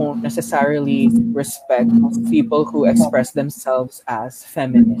don't necessarily respect people who express themselves as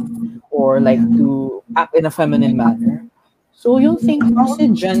feminine or like to act in a feminine manner. So yung thing kasi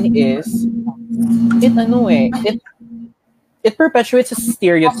dyan is it perpetuates a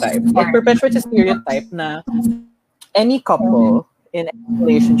stereotype. It perpetuates a stereotype na any couple in a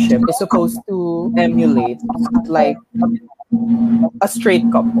relationship is supposed to emulate like a straight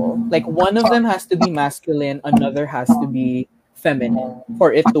couple. Like one of them has to be masculine, another has to be feminine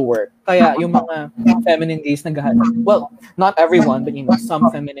for it to work. Kaya yung mga feminine gays naghahanap. Well, not everyone, but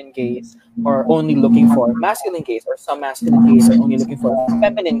some feminine gays are only looking for masculine gays, or some masculine gays are only looking for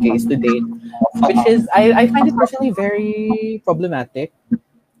feminine gays to date, which is I find it personally very problematic.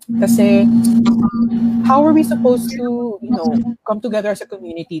 Kasi how are we supposed to, come together as a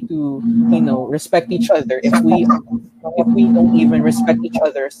community to, respect each other if we don't even respect each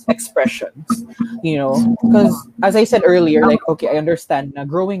other's expressions, Because as I said earlier, like, okay, I understand na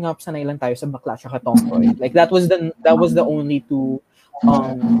growing up sanay lang tayo sa bakla at tomboy. Like that was the only two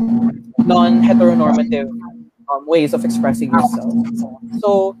non-heteronormative ways of expressing yourself.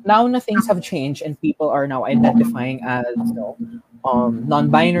 So now na things have changed and people are now identifying as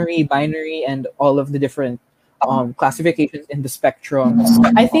non-binary, binary, and all of the different classifications in the spectrum.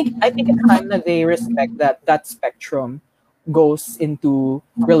 I think it's time that they respect that spectrum goes into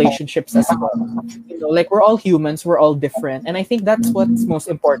relationships as well. Like we're all humans, we're all different, and I think that's what's most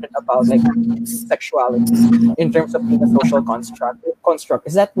important about like sexuality in terms of being a social construct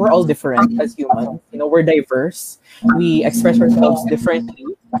is that we're all different as humans. We're diverse, we express ourselves differently.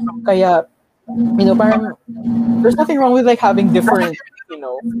 Kaya parang there's nothing wrong with like having different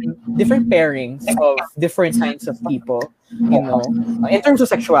pairings of different kinds of people, in terms of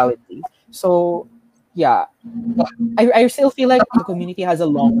sexuality. So yeah, I still feel like the community has a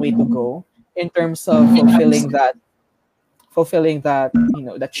long way to go in terms of fulfilling that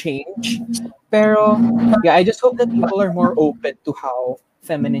that change. Pero yeah, I just hope that people are more open to how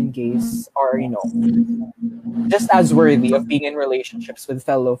feminine gays are, just as worthy of being in relationships with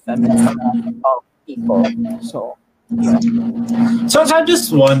fellow feminine people. So yeah. So I'm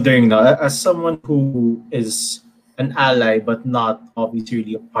just wondering now, as someone who is an ally but not obviously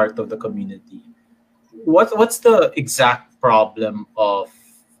really a part of the community, what's the exact problem of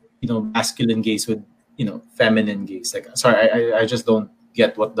masculine gays with feminine gays? Like, sorry, I just don't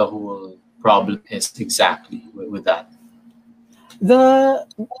get what the whole problem is exactly with that. Or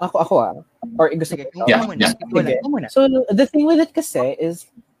gusto ko? Yeah. So the thing with it kasi is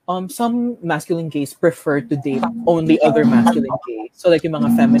some masculine gays prefer to date only other masculine gays. So like yung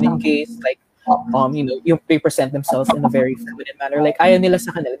mga feminine gays, like they present themselves in a very feminine manner. Like ayaw nila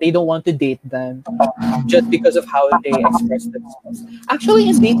sa kanila. They don't want to date them just because of how they express themselves. Actually,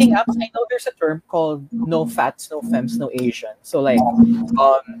 in dating apps, I know there's a term called no fats, no femmes, no Asian. So like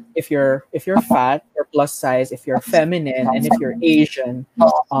if you're fat or plus size, if you're feminine, and if you're Asian,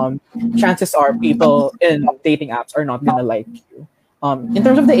 chances are people in dating apps are not gonna like you. In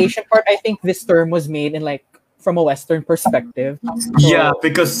terms of the Asian part, I think this term was made in like from a Western perspective. So, yeah,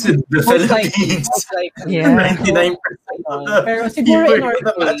 because the Philippines, 99%. Pero siguro in our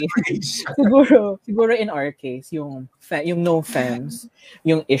case, siguro in our case, yung no femmes,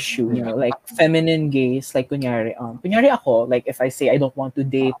 yung issue, like feminine gays, like kunyari ako, like if I say I don't want to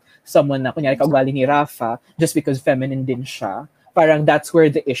date someone na kunyari kaugali ni Rafa just because feminine din siya, parang that's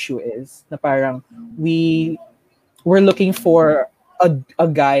where the issue is. Na parang we're looking for a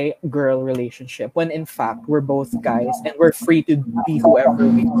guy-girl relationship when in fact we're both guys and we're free to be whoever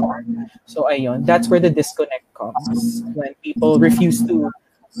we are. So ayun, that's where the disconnect comes, when people refuse to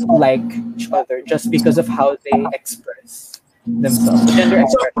like each other just because of how they express themselves, gender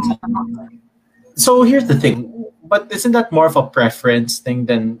expression. So here's the thing, but isn't that more of a preference thing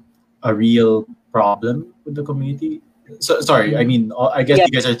than a real problem with the community? So sorry, I mean, I guess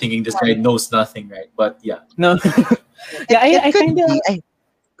you guys are thinking this guy knows nothing, right? But yeah. No. Yeah, I kind of...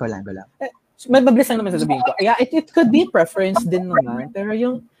 Go lang. Mabilis lang naman sasabihin ko. Yeah, it could be preference din naman.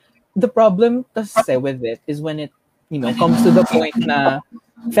 Pero the problem kasi with it is when it, comes to the point na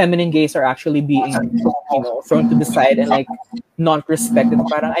feminine gays are actually being, thrown to the side and like not respected.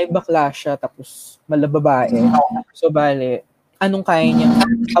 Parang ay bakla siya tapos malababae. So bale, anong kaya niyang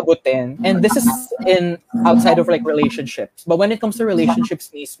abutin? And this is in outside of like relationships. But when it comes to relationships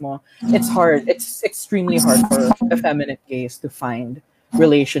mismo, it's hard. It's extremely hard for effeminate gays to find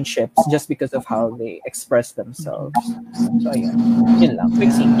relationships just because of how they express themselves. So yun lang.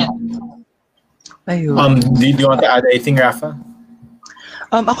 Quick scene. Ayun. Do you want to add anything, Rafa?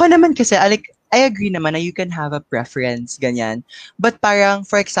 Ako naman kasi, I agree naman na you can have a preference, ganyan. But parang,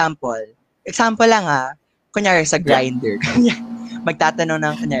 for example lang kunyari sa Grindr, magtatanong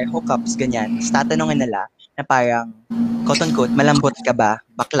ng, kunyari, hookups, ganyan. Tapos tatanungin nila na parang, quote-unquote, malambot ka ba?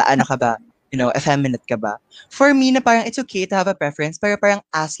 Bakla, ano ka ba? Effeminate ka ba? For me, na parang it's okay to have a preference, pero parang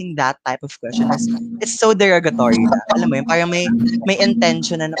asking that type of question it's so derogatory na. Alam mo yun, parang may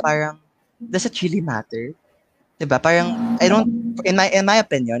intention na parang, does it really matter? Diba? Parang, in my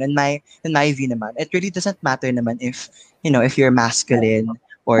opinion, in my view naman, it really doesn't matter naman if you're masculine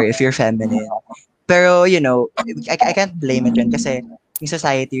or if you're feminine. Pero, I can't blame it yun kasi yung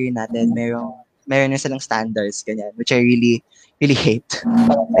society rin natin, meron na silang standards, ganyan, which I really, really hate.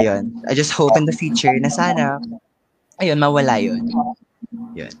 Ayun. I just hope in the future na sana, mawala yun.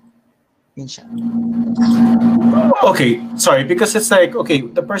 Yun. Yun siya. Okay, sorry, because it's like, okay,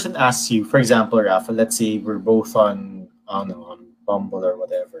 the person asks you, for example, Rafa, let's say we're both on Bumble or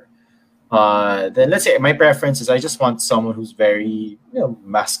whatever. Then let's say my preference is I just want someone who's very,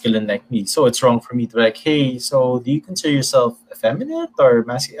 masculine like me. So it's wrong for me to be like, hey, so do you consider yourself effeminate or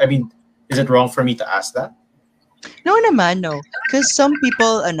masculine? I mean, is it wrong for me to ask that? No naman, no. Because some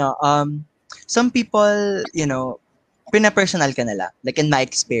people, pinapersonal ka nila. Like in my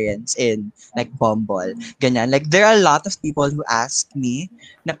experience in like Bumble, ganyan. Like there are a lot of people who ask me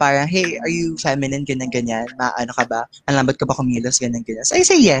na parang, hey, are you feminine, ganyan, ano ka ba? Ang lambat ka ba kumilos, ganyan. So I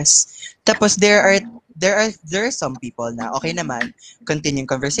say yes. Tapos there are some people na okay naman, continuing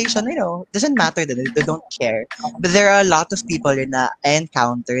conversation, doesn't matter that they don't care. But there are a lot of people na I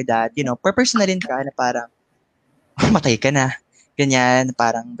encounter that, per-personalin ka na parang, matay ka na. Ganyan,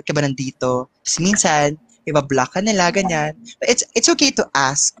 parang, ba't ka ba nandito? Tapos minsan, iba-block ka nila, ganyan. But it's okay to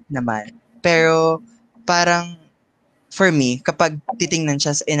ask naman. Pero, parang, for me, kapag titingnan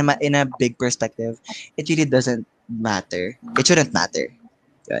siya in a big perspective, it really doesn't matter. It shouldn't matter.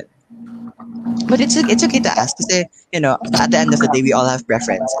 Good. But it's okay to ask kasi, at the end of the day, we all have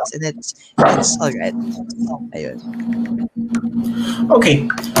preferences. And it's alright. Ayun. Okay.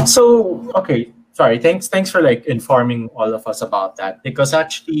 So, okay. Sorry. Thanks for like informing all of us about that. Because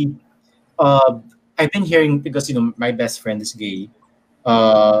actually, I've been hearing, because my best friend is gay,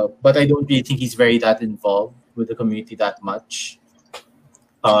 but I don't really think he's very that involved with the community that much.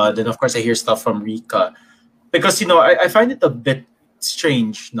 Then of course I hear stuff from Rika, because I find it a bit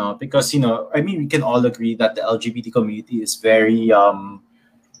strange, no? Because I mean, we can all agree that the LGBT community is very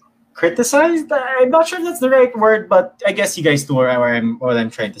criticized. I'm not sure if that's the right word, but I guess you guys know what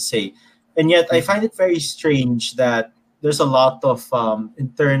I'm trying to say. And yet I find it very strange that there's a lot of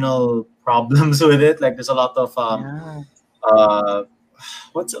internal problems with it. Like there's a lot of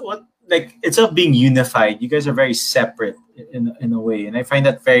like instead of being unified, you guys are very separate in a way, and I find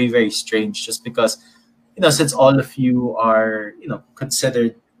that very, very strange. Just because since all of you are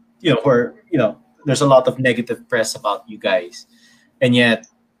considered where there's a lot of negative press about you guys, and yet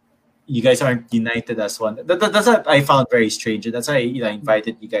you guys aren't united as one. That's what I found very strange, and that's why I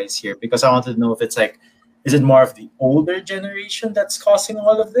invited you guys here, because I wanted to know if it's like, is it more of the older generation that's causing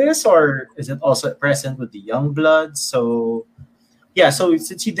all of this, or is it also present with the young blood? So, yeah. So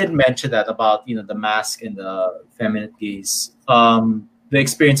since you did mention that about the mask and the feminine gaze, the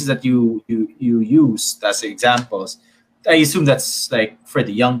experiences that you used as examples, I assume that's like for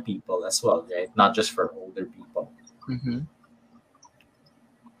the young people as well, right? Not just for older people. Mm-hmm.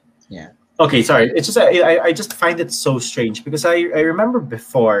 Yeah. Okay. Sorry. It's just I just find it so strange because I remember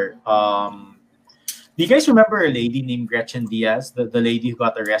before. Do you guys remember a lady named Gretchen Diaz, the lady who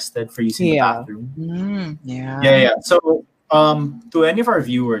got arrested for using the bathroom? Yeah. So, to any of our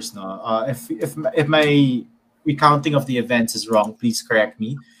viewers, if my recounting of the events is wrong, please correct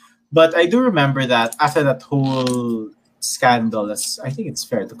me. But I do remember that after that whole scandal, I think it's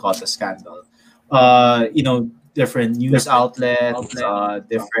fair to call it a scandal. Different news outlets,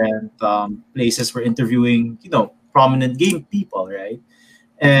 different places were interviewing, prominent gay people, right?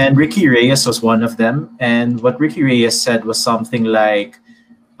 And Ricky Reyes was one of them. And what Ricky Reyes said was something like,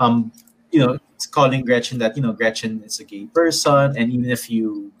 calling Gretchen that, Gretchen is a gay person. And even if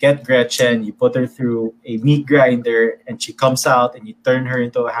you get Gretchen, you put her through a meat grinder and she comes out and you turn her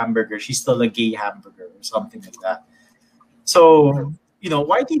into a hamburger, she's still a gay hamburger or something like that. So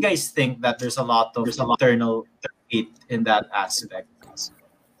why do you guys think that there's a lot of internal hate in that aspect?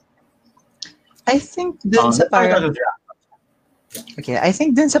 I think dun sa Let's start out parang with Jack. Okay, I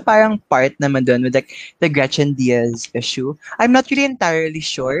think dun sa parang part naman dun with like the Gretchen Diaz issue, I'm not really entirely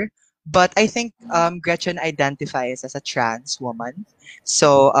sure, but I think Gretchen identifies as a trans woman.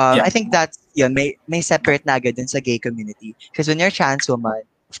 So Yeah. I think that's yun, may separate na agad dun sa gay community. Because when you're a trans woman,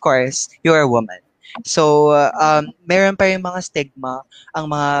 of course, you're a woman. So meron pa rin mga stigma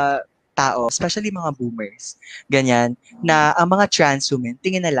ang mga tao, especially mga boomers, ganyan, na ang mga trans women,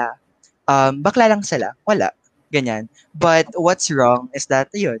 tingin nila, bakla lang sila, wala, ganyan. But what's wrong is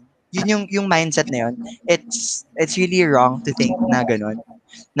that yun yung mindset na yun. It's really wrong to think na ganun.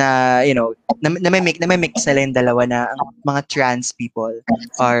 Na na may mix sila yung dalawa na ang mga trans people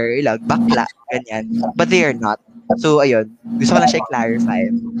are like bakla ganyan. But they are not. So ayun, gusto ko lang siya i-clarify.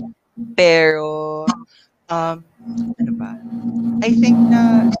 Pero ano ba? I think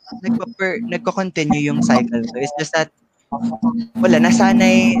na nagko-continue yung cycle. So it's just that wala,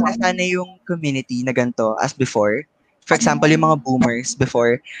 nasanay yung community na ganito as before. For example, yung mga boomers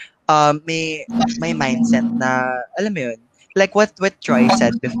before, may mindset na, alam mo yun, like what Troy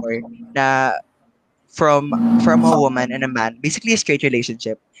said before, na from a woman and a man, basically a straight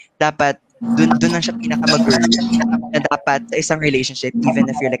relationship, dapat dun lang siya pinaka-mag-root na dapat sa isang relationship, even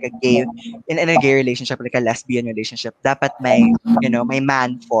if you're like a gay, in a gay relationship, like a lesbian relationship, dapat may, may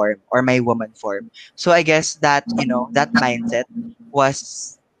man form or may woman form. So I guess that, that mindset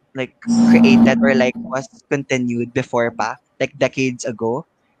was like created or like was continued before pa, like decades ago,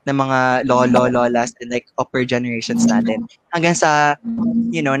 ng mga lolas and like upper generations natin. Hanggang sa,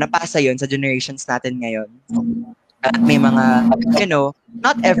 napasa yun sa generations natin ngayon. At may mga,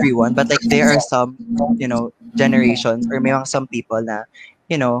 not everyone, but like there are some, generations or may mga some people na,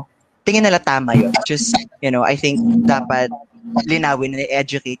 tingin nila tama yun. Just, I think dapat linawin and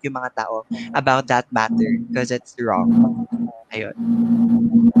educate yung mga tao about that matter because it's wrong. Ayun.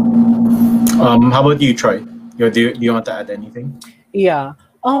 How about you, Troy? Do you want to add anything? Yeah.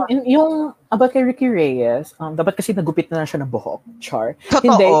 Yung about kay Ricky Reyes, dapat kasi nagupit na siya ng buhok, char.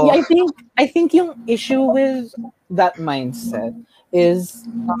 Hindi. Yeah, I think yung issue with that mindset is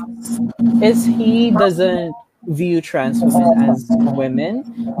he doesn't view trans women as women,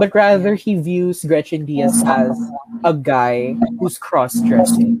 but rather he views Gretchen Diaz as a guy who's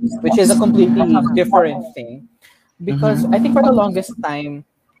cross-dressing, which is a completely different thing. Because I think for the longest time,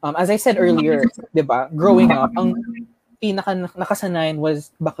 as I said earlier, diba, growing up, ang nakasanayan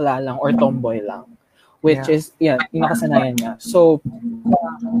was bakla lang or tomboy lang, which is yung nakasanayan niya. So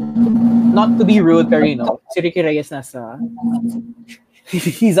not to be rude, pero si Ricky Reyes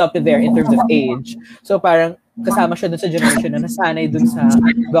he's up there in terms of age. So parang kasama siya dun sa generation na nasanay dun sa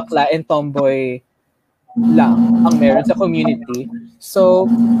bakla and tomboy lang ang meron sa community. So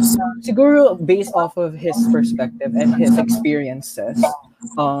siguro based off of his perspective and his experiences,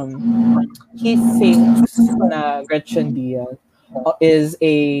 he thinks na Gretchen Diaz is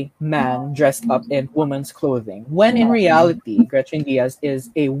a man dressed up in woman's clothing, when in reality Gretchen Diaz is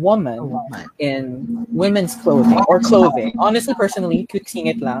a woman in women's clothing or clothing. Honestly, personally, quick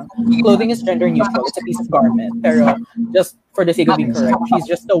singit lang, clothing is gender neutral. It's a piece of garment. Pero just for the sake of being correct, she's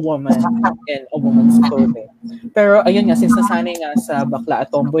just a woman in a woman's clothing. Pero ayun nga, since nasanay nga sa bakla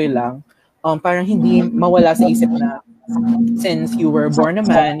at tomboy lang, parang hindi mawala sa isip na since you were born a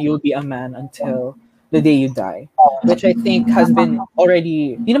man, you'll be a man until the day you die, which I think has been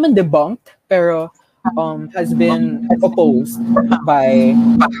already, hindi naman debunked, pero has been opposed by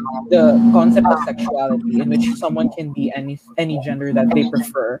the concept of sexuality, in which someone can be any gender that they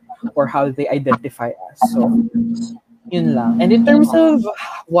prefer or how they identify as. So yun lang. And in terms of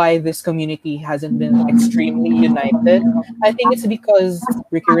why this community hasn't been extremely united, I think it's because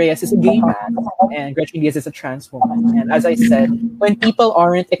Ricky Reyes is a gay man and Gretchen Diaz is a trans woman. And as I said, when people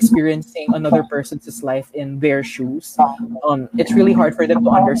aren't experiencing another person's life in their shoes, it's really hard for them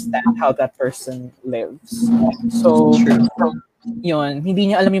to understand how that person lives. So, yun, hindi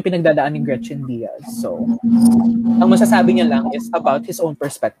niya alam yung pinagdadaan ni Gretchen Diaz. So, ang masasabi niya lang is about his own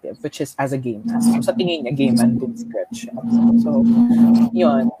perspective, which is as a gay man. So, sa tingin niya, gay man din si Gretchen. So,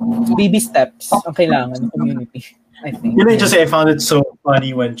 yun, baby steps ang kailangan ng community, I think. Just I found it so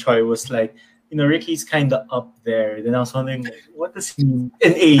funny when Troy was like, Ricky's kind of up there. Then I was wondering, what does he mean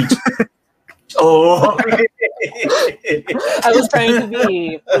in age? Oh, I was trying to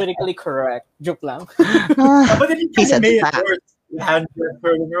be politically correct. Joke lang. But then he said made it worse. And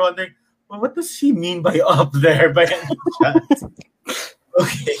we're wondering, well, what does he mean by up there? By any chance?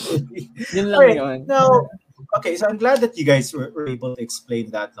 Okay. Yun lang yun. Now, okay, so I'm glad that you guys were able to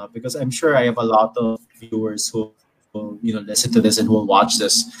explain that now, because I'm sure I have a lot of viewers who will, listen to this and will watch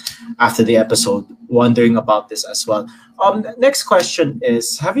this after the episode, wondering about this as well. Next question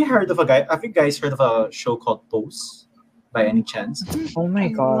is: Have you guys heard of a show called Pose by any chance? Oh my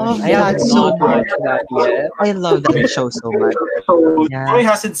gosh, love I have that so not much. watched that yet. I love that show so much. So Yeah, Troy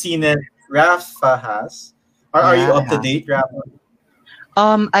hasn't seen it. Rafa has. Are yeah, you I up to have. date, Rafa?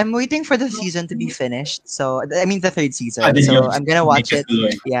 I'm waiting for the season to be finished. So I mean the third Ah, season. then you So have I'm gonna to make watch it it.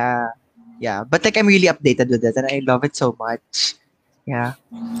 tuloy. Yeah, yeah. But like I'm really updated with it, and I love it so much. Yeah.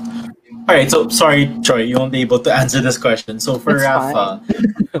 All right, so sorry, Troy, you won't be able to answer this question. So for It's fine. Rafa,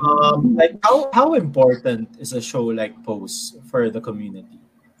 like how important is a show like Pose for the community?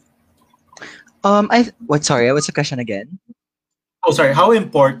 I what? Sorry, what's the question again? Oh, sorry, how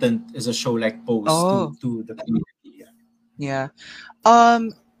important is a show like Pose Oh, to the community? yeah. Um,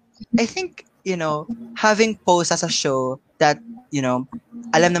 I think, having Pose as a show that,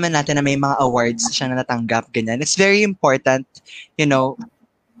 alam naman natin na may mga awards siya na natanggap, ganyan. It's very important, you know,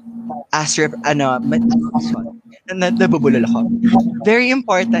 sorry, nabubulol ako. Very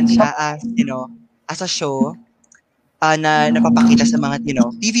important siya as, as a show na napapakita sa mga,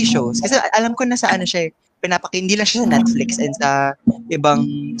 TV shows. Kasi alam ko na sa ano siya, hindi lang siya sa Netflix and sa ibang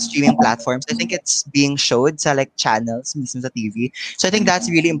streaming platforms. I think it's being showed sa like channels mismo sa TV. So I think that's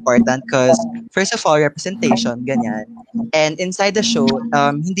really important because first of all, representation, ganyan. And inside the show,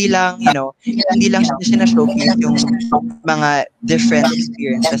 hindi lang siya na-showcase yung mga different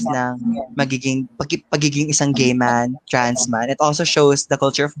experiences ng pagiging isang gay man, trans man. It also shows the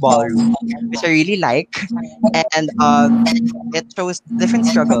culture of ballroom, which I really like. And it shows different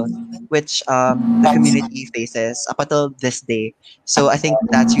struggles which the community faces up until this day. So I think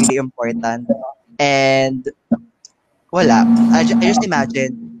that's really important. And wala, I just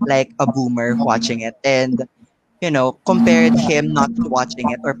imagine like a boomer watching it and compared him not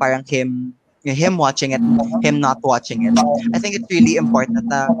watching it or parang him watching it, him not watching it. I think it's really important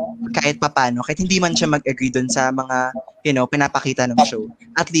na kahit papano, kahit hindi man siya mag-agree dun sa mga, pinapakita ng show.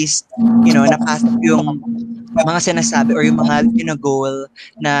 At least, napasok yung mga sinasabi or yung mga, goal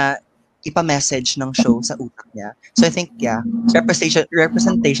na ipa-message ng show sa utak niya. So I think, yeah,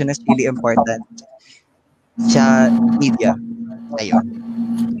 representation is really important sa media. Ayun.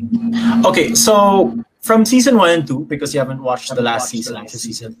 Okay, so from season 1 and 2, because you haven't watched the last season, which is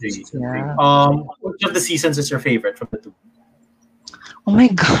season 3. Yeah. Which of the seasons is your favorite from the two? Oh my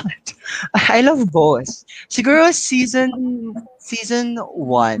God. I love both. Siguro season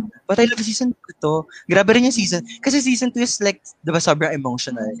 1. But I love season 2 to. Grabe rin yung season. Kasi season 2 is like, diba sobrang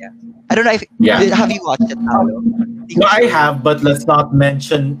emotional niya. I don't know if, Yeah. have you watched it, Paolo? No, I have, but let's not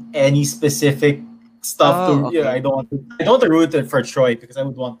mention any specific stuff. Oh, okay. I don't want to root it for Troy because I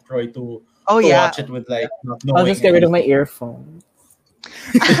would want Troy to Yeah. watch it with like not I'll knowing. just get rid of my earphone.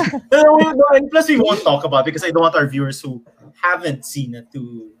 No, and plus we won't talk about it because I don't want our viewers who haven't seen it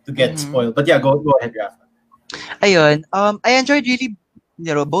to get spoiled. But yeah, go ahead, Rafa. Ayun. I enjoyed really,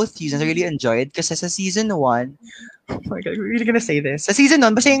 both seasons. I really enjoyed kasi sa season 1, oh my God, we're really gonna say this. Sa season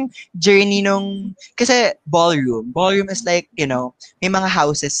 1, basta yung journey nung, kasi ballroom. Ballroom is like, may mga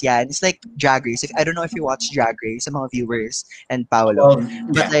houses yan. It's like Drag Race. I don't know if you watch Drag Race, sa mga viewers and Paolo.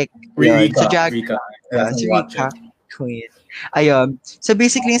 But like, yun, Rika, so Drag, Rika. yeah, si Rika, queen. Ayun. So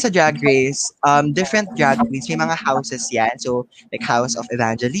basically sa Drag Race, different drag queens, may mga houses yan. So like House of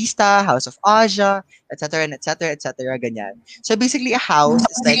Evangelista, House of Aja, etc. and etc. etc. ganyan. So basically a house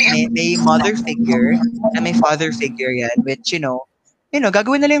is like may mother figure and may father figure yan, which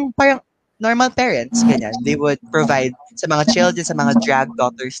gagawin nila yung parang normal parents, ganyan. They would provide sa mga children, sa mga drag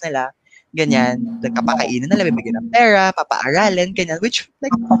daughters nila, ganyan, like kapakainin nila, bibigyan ng pera, papaaralin, ganyan, which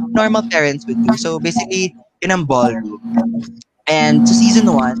like normal parents would do. So basically, yun ang ballroom. And sa season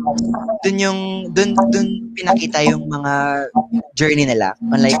 1, dun pinakita yung mga journey nila.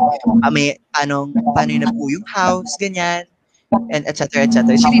 On like, paano yung nabuo yung house, ganyan, and etc. etc.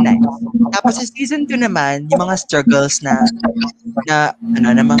 It's really nice. Tapos sa season 2 naman, yung mga struggles na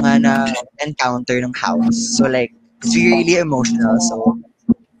encounter ng house. So like, it's really emotional. So,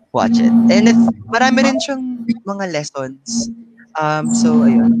 watch it. And marami rin siyang mga lessons. So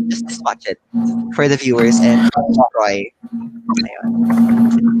ayun, just watch it for the viewers and Troy. Ayun.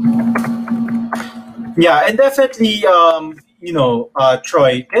 Yeah, and definitely,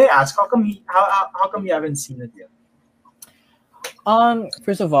 Troy. Can I ask how come you haven't seen it yet?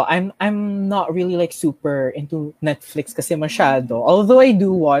 First of all, I'm not really like super into Netflix kasi masyado. Although I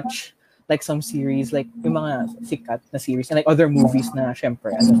do watch like some series, like yung mga sikat na series and like other movies na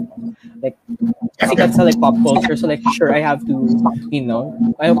syempre, I don't know, like sikat sa like pop culture. So like sure, I have to,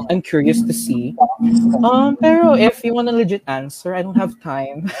 I'm curious to see. Pero if you want a legit answer, I don't have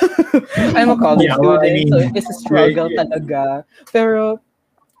time. I'm a college student, so it's a struggle talaga. Pero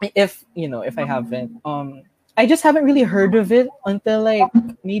if I haven't, I just haven't really heard of it until like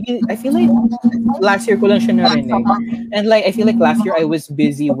maybe I feel like last year ko lang siya narinig. And like I feel like last year I was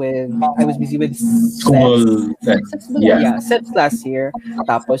busy with School. sets last year.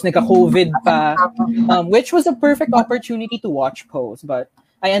 Tapos nagka-COVID pa, which was a perfect opportunity to watch Pose, but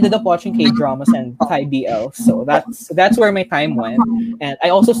I ended up watching K-dramas and Thai BL, so that's where my time went. And I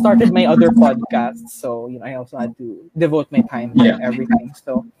also started my other podcast, so I also had to devote my time to everything.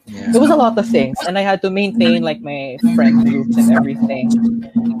 So it was a lot of things, and I had to maintain like my friend groups and everything.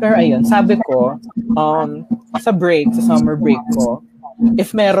 Pero ayun, sabi ko, sa summer break ko,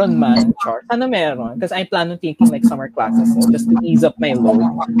 if meron man, sana meron, because I plan on taking like summer classes just to ease up my load.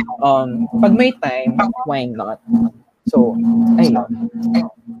 Pag may time, why not? So, ayun.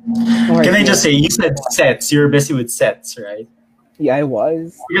 Can I just say, you said sets. You're busy with sets, right? Yeah, I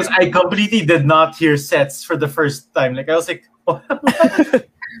was. Because I completely did not hear sets for the first time. Like, I was like,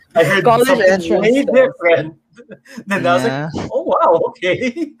 I heard College something entrance way stuff. different. Then I was like, oh, wow,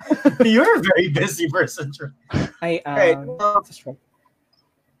 okay. You're a very busy person. Right.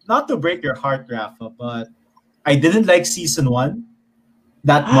 Not to break your heart, Rafa, but I didn't like season 1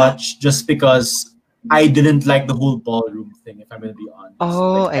 that much just because I didn't like the whole ballroom thing, if I'm going to be honest.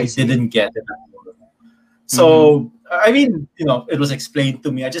 Oh, I see. didn't get it at all. So, I mean, it was explained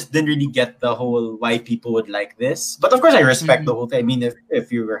to me. I just didn't really get the whole why people would like this. But of course, I respect the whole thing. I mean,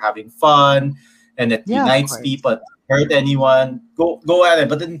 if you were having fun and it unites people, hurt anyone, go at it.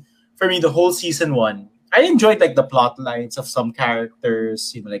 But then for me, the whole season 1, I enjoyed like the plot lines of some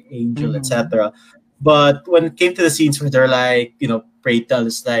characters, like Angel, etc. But when it came to the scenes where they're like, Pray Tell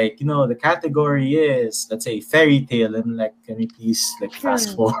is like, the category is, let's say, fairy tale, and like, can we please like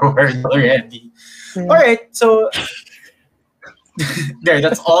fast forward already? All right, so there,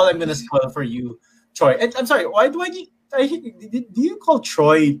 that's all I'm gonna spoil for you, Troy. And I'm sorry, why do do you call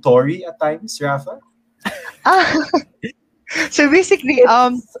Troy Tori at times, Rafa? So basically,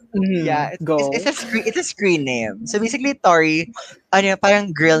 Go. it's a screen name. So basically, Tori,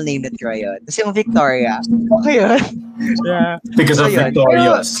 parang girl name na Troy yun. Tapos yung Victoria, okay yun. Yeah. Because of Ayun.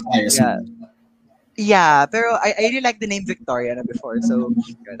 Victorious. Yeah, pero I really like the name Victoria na before. So,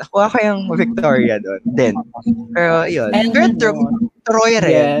 nakuha ko yung Victoria doon. Then, pero yun. And Pero Troy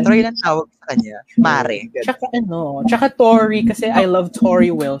rin. Yes. Troy lang tawag sa kanya. Mare. Tsaka Tori, kasi I love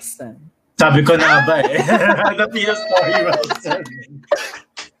Tori Wilson. Sabi ko na ba eh. The PS Tori Wilson.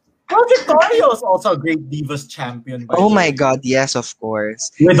 Well, Victoria was also a great Divas champion. Oh my God, yes, of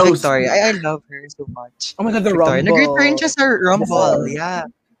course. With those- Victoria, I love her so much. Oh my God, the Victoria. Rumble. Nag-return siya sa Rumble, yeah.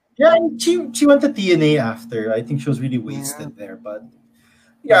 Yeah, and she went to TNA after. I think she was really wasted there. But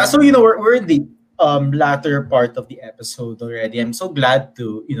yeah, so we're in the latter part of the episode already. I'm so glad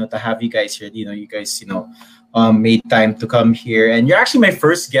to to have you guys here. You guys made time to come here, and you're actually my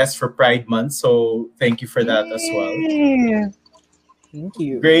first guest for Pride Month. So thank you for that as well. Thank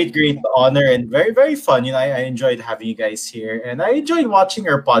you. Great honor and very, very fun. I enjoyed having you guys here, and I enjoyed watching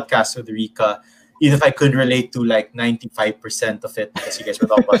our podcast with Rika. Even if I couldn't relate to like 95% of it because you guys were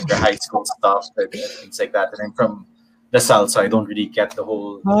talking about your high school stuff and things like that. And I'm from the South, so I don't really get the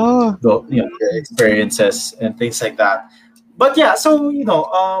whole the experiences and things like that. But yeah, so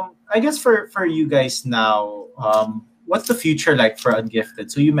I guess for you guys now, what's the future like for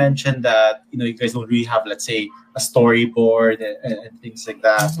Ungifted? So you mentioned that you guys don't really have, let's say, a storyboard and things like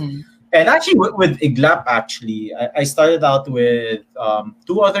that. And actually, with Iglap, I started out with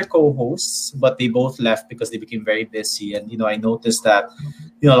 2 other co-hosts, but they both left because they became very busy. And I noticed that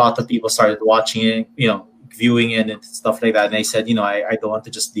a lot of people started watching it, viewing it and stuff like that. And I said, I don't want to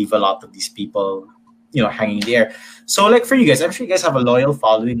just leave a lot of these people, hanging in the air. So, like for you guys, I'm sure you guys have a loyal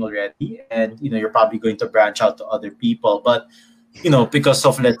following already, and you're probably going to branch out to other people. But because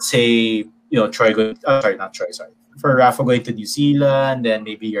of, let's say, Troy going, not Troy, sorry. For Rafa going to New Zealand, and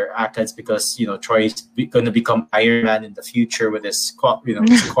maybe your Akans because Troy is going to become Iron Man in the future with his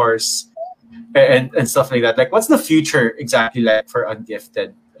his course and stuff like that. Like, what's the future exactly like for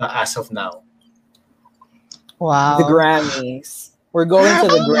Ungifted as of now? Wow. The Grammys. We're going to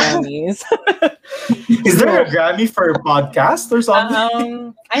the Grammys. Is there a Grammy for a podcast or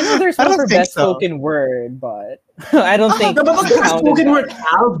something? I know there's I one don't for think best so. spoken word, but I don't think No, but what's the counted spoken that. word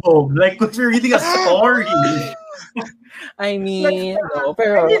album? Like, if you're reading a story. I Like, mean, no, I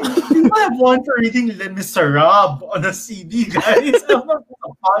pero mean, people have one for reading Les Miserables on a CD, guys. I'm not a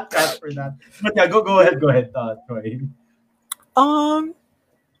podcast for that. But yeah, go ahead, Troy. um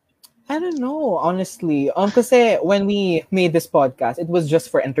I don't know, honestly. Kasi when we made this podcast, it was just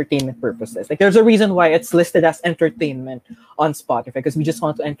for entertainment purposes. Like, there's a reason why it's listed as entertainment on Spotify, because we just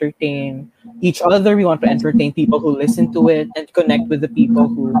want to entertain each other. We want to entertain people who listen to it and connect with the people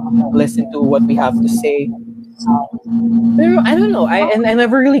who listen to what we have to say. Pero I don't know. I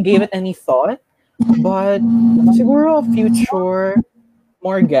never really gave it any thought, but siguro future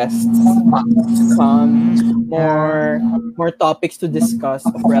more guests to come, more topics to discuss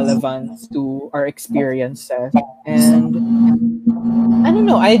of relevance to our experiences. And I don't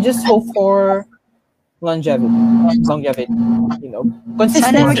know, I just hope for longevity. Longevity, Sana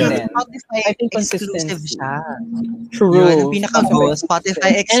consistency maging din. Spotify I think exclusive consistency. siya. True. Yun, ang pinaka-goal,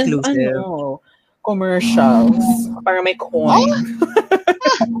 Spotify And exclusive. commercials. Para may coin.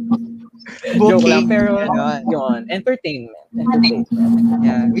 Joke lang, pero yun, entertainment.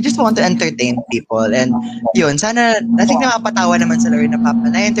 Yeah, we just want to entertain people, and yun, sana, I think nakapatawa naman sila rin,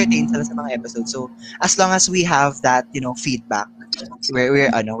 na-entertain sila sa mga episodes. So as long as we have that, feedback,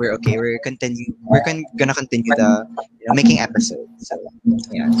 we're okay. Gonna continue the making episodes. So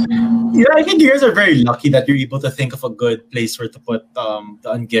yeah. Yeah, I think you guys are very lucky that you're able to think of a good place where to put the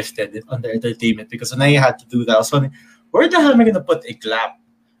Ungifted under entertainment, because when I had to do that, I was wondering, where the hell am I gonna put Iglap?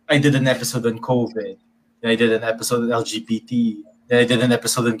 I did an episode on COVID. Then I did an episode on LGBT. Then I did an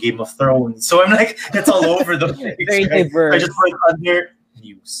episode on Game of Thrones. So I'm like, it's all over the place. Very right? diverse. I just put under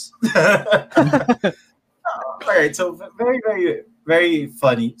news. All right, so very, very, very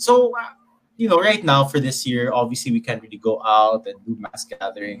funny. So, right now for this year, obviously we can't really go out and do mass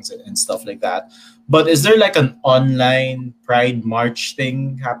gatherings and stuff like that. But is there like an online Pride March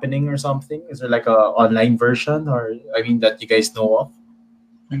thing happening or something? Is there like a online version, or that you guys know of?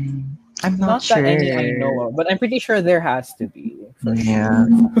 I'm not sure. That any I know of, but I'm pretty sure there has to be. Yeah,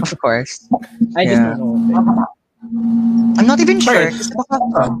 of course. I just don't know. I'm not even sure. Right. Kasi baka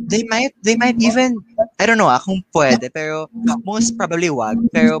they might even, I don't know kung pwede, pero most probably wag.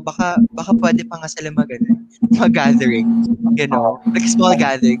 Pero baka pwede pa nga sila mag-gathering, like a small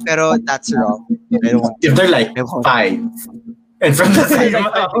gathering. Pero that's wrong. I don't want to. If they're like 5 and from the same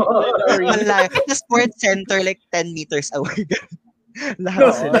the sports center like 10 meters away. They're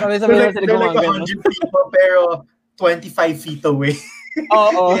like 100 people pero 25 feet away.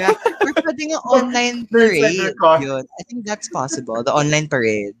 Oo. Yeah. Or pwede nga online parade. Yun. I think that's possible. The online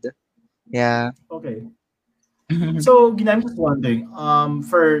parade. Yeah. Okay. So, I'm just wondering,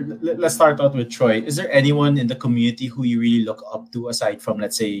 let's start out with Troy. Is there anyone in the community who you really look up to aside from,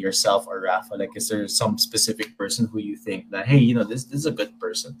 let's say, yourself or Rafa? Like, is there some specific person who you think that, hey, this is a good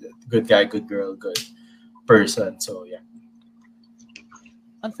person, good guy, good girl, good person? So, yeah.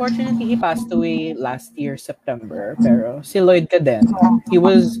 Unfortunately, he passed away last year, September. Pero si Lloyd Caden, he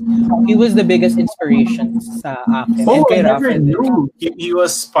was the biggest inspiration sa akin. Oh, and I never Rafa, knew he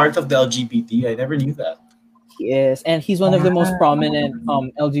was part of the LGBT. I never knew that. he is, and he's one of the most prominent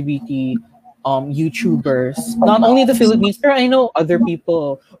LGBT YouTubers. Not only the Philippines, but I know other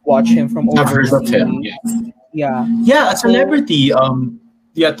people watch him from I've heard of overseas. him. Yeah. Yeah. A celebrity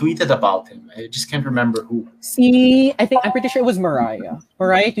tweeted about him. I just can't remember who. I'm pretty sure it was Mariah.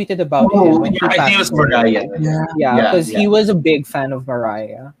 Mariah tweeted about him when he I think it was passed away. Mariah. Yeah, because he was a big fan of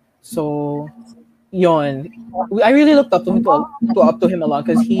Mariah. So, yon. I really looked up to him a lot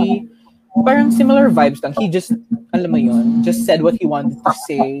because he, parang similar vibes lang. He just, alam mo yun, just said what he wanted to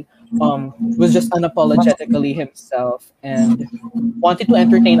say. Was just unapologetically himself and wanted to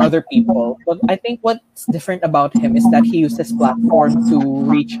entertain other people. But I think what's different about him is that he used his platform to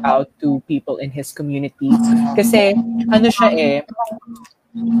reach out to people in his community. Kasi, ano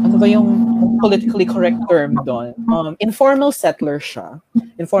ba yung politically correct term doon? Informal settler siya.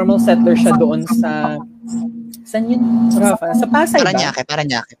 Informal settler siya doon sa... Saan yun, Rafa? Sa Pasay ba?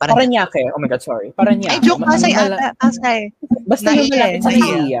 Paranaque. Oh my God, sorry. Paranaque. Ay, joke, Pasay ata. Pasay. Basta yung malapit sa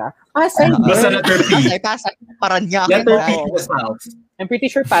Iya. Pasay. Basta letter P. Pasay. Paranaque. Letter P in the south. I'm pretty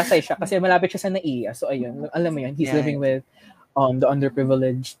sure Pasay siya kasi malapit siya sa Naiya. So ayun, alam mo yun, he's living with the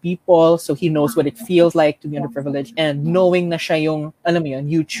underprivileged people. So he knows what it feels like to be underprivileged, and knowing na siya yung, alam mo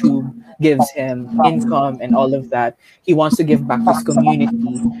yun, YouTube gives him income and all of that. He wants to give back to his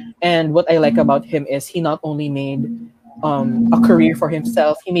community. And what I like about him is he not only made a career for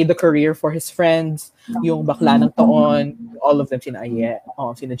himself, he made the career for his friends, yung bakla ng taon, all of them, sina Aye,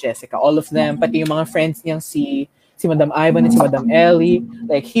 sina Jessica, all of them, pati yung mga friends niyang si si Madam Ivan and si Madam Ellie.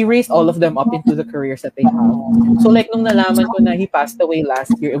 Like, he raised all of them up into the careers that they have. So, like, nung nalaman ko na he passed away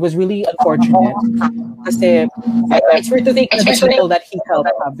last year, it was really unfortunate. Kasi, it's weird to think na the people that he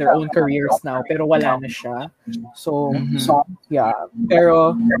helped have their own careers now, pero wala na siya. So, yeah.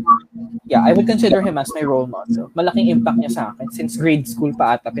 Pero, yeah, I would consider him as my role model. Malaking impact niya sa akin. Since grade school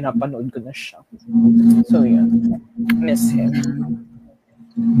pa ata, pinapanood ko na siya. So, yeah. Miss him.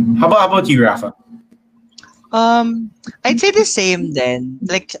 How about you, Rafa? I'd say the same then.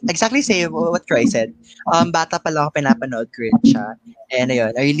 Like, exactly same what Troy said. Bata pa lang ako pinapanood ko rin siya. And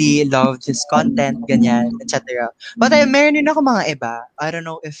ayun, I really loved his content, ganyan, etc. But meron din ako mga iba. I don't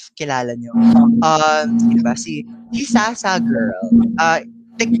know if kilala nyo. Sino ba? Si Sasa Girl.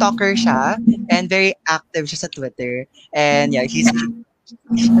 TikToker siya and very active siya sa Twitter. And yeah, I'm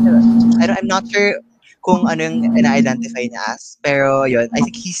not sure kung ano yung ina-identify niya as. Pero yun, I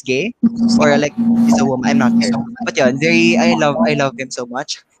think he's gay. Or like, he's a woman. I'm not sure. But yun, I love him so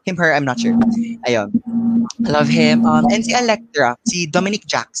much. Him, her, I'm not sure. Ayun. I love him. And si Electra, si Dominic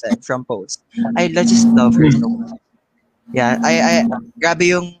Jackson from Post. I just love her so much. Yeah, I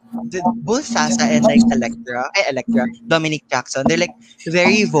grabe yung both Sasa and like Electra, Dominic Jackson, they're like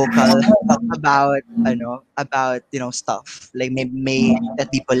very vocal about stuff. Like may that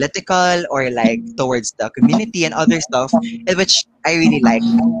be political or like towards the community and other stuff, which I really like.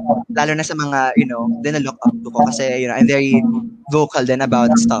 Lalo na sa mga, din na look up to ko kasi, I'm very vocal then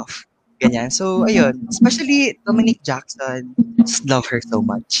about stuff. Ganyan. So, ayun. Especially Dominic Jackson. Just love her so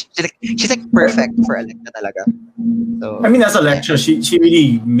much. She's like perfect for Electra talaga. So, I mean, as Electra, she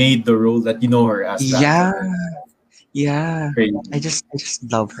really made the role that you know her as. Yeah. Yeah. Crazy. I just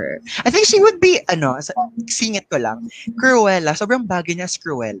love her. I think she would be, singit ko lang, Cruella. Sobrang bagay niya as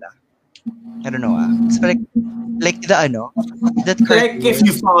Cruella. I don't know. So like the that like if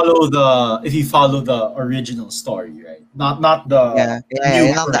you follow the original story, right? Not the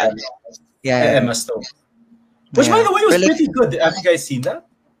not that. Emma Stone. Which by the way was pretty good. Have you guys seen that?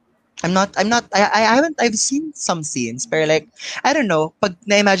 I've seen some scenes, pero like, I don't know, pag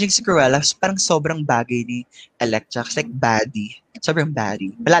na-imagine si Cruella, parang sobrang bagay ni Electra. Kasi like, baddie. Sobrang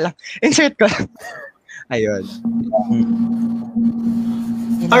baddie. Wala lang. Insert ko lang. Ayun.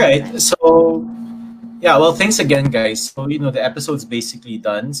 Alright, so, yeah, well, thanks again, guys. So, the episode's basically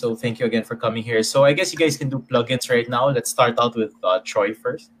done. So, thank you again for coming here. So, I guess you guys can do plugins right now. Let's start out with Troy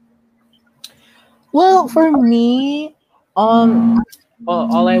first. Well, for me,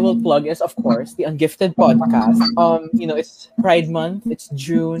 all I will plug is, of course, the Ungifted podcast. It's Pride Month. It's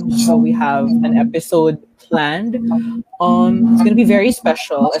June, so we have an episode planned. It's gonna be very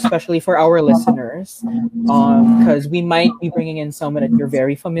special, especially for our listeners, because we might be bringing in someone that you're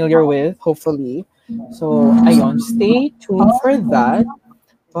very familiar with, hopefully. So, ayon, stay tuned for that.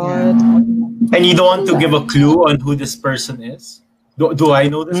 But and you don't want to give a clue on who this person is? Do I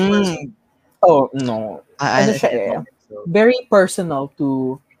know this person? Oh no, very personal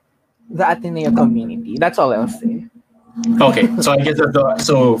to the Ateneo community. That's all I'll say. Okay, so I guess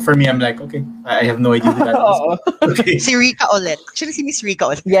so for me, I'm like, okay, I have no idea who that is. Okay. Si Rika ulit. Actually, si Miss Rika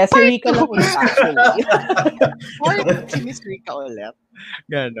ulit. Yes, si Rika lang ulit, actually. Or si Miss Rika ulit.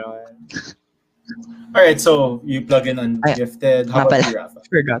 Ganon. Alright, so you plug in Ungifted. How about you, Rafa?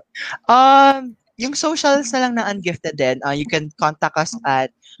 Forgot. Yung socials na lang na Ungifted din, you can contact us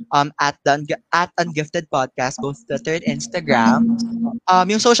at Ungifted Podcast, both Twitter and Instagram.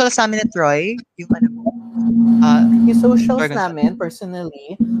 Yung socials namin ni Troy, yung socials namin,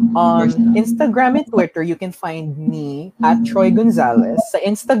 personally, Instagram and Twitter, you can find me at Troy Gonzalez. Sa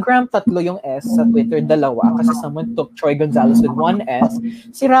Instagram, 3 yung S. Sa Twitter, 2. Kasi someone took Troy Gonzalez with 1 S.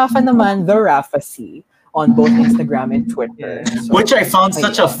 Si Rafa naman, The Rafa C. On both Instagram and Twitter. So, which I found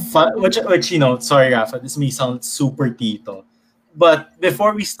such a fun, which sorry, Rafa, this may sound super tito. But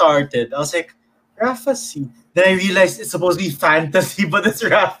before we started, I was like, Rafa C. Then I realized it's supposed to be fantasy, but it's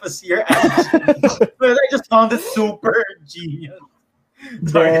Rafa C. But I just found it super genius.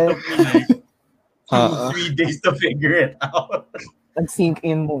 Sorry, it took me like 3 days to figure it out. Nag-sink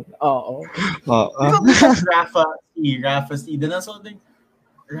in mo. Oo. Rafa C. Then I was like,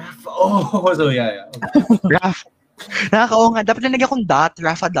 Rafa. Oh, so yeah. Okay. Rafa. Nakakao nga. Dapat nalagyan kong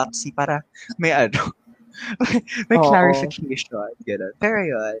Rafa.c para may may clarification. Ganun. Pero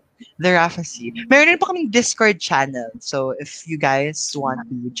yun, the Rafa C. Meron din po kaming Discord channel. So if you guys want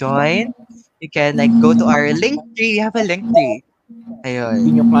to join, you can like go to our Linktree. We have a Linktree. Ayun.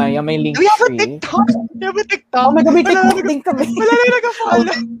 Hindi nyo kaya, may link We have a tree. TikTok. We have a TikTok. Oh my God, may TikTok din kami. Wala na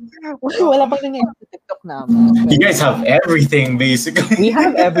nag-follow. Wala pang nangyayari sa TikTok namin. You guys have everything, basically. We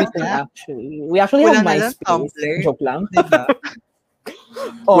have everything, actually. We actually have Wala na lang, MySpace. Tumblr. Joke lang. Diba?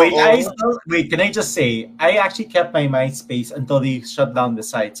 Wait. Can I just say I actually kept my MySpace until they shut down the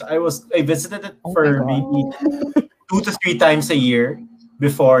site. So I visited it Oh my for God. maybe 2 to 3 times a year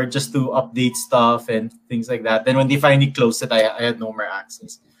before, just to update stuff and things like that. Then when they finally closed it, I had no more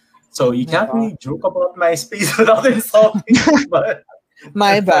access. So you my can't God. really joke about MySpace without insulting, but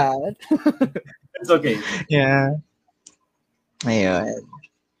My bad. it's okay. Yeah. Ayun.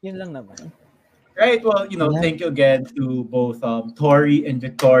 Yun lang naman. Right. Well, Yeah. thank you again to both Tori and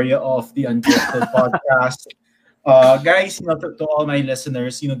Victoria of the Ungifted podcast. Guys, to all my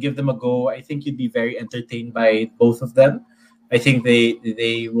listeners, give them a go. I think you'd be very entertained by both of them. I think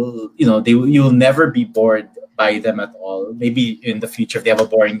they will, you'll never be bored by them at all. Maybe in the future, if they have a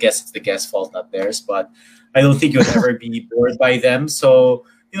boring guest, it's the guest's fault, not theirs. But I don't think you'll ever be bored by them. So,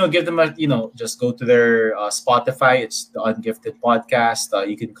 give them just go to their Spotify. It's the Ungifted Podcast.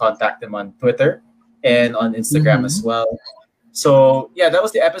 You can contact them on Twitter and on Instagram as well. So yeah, that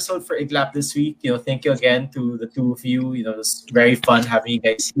was the episode for Iglap this week. Thank you again to the two of you. It was very fun having you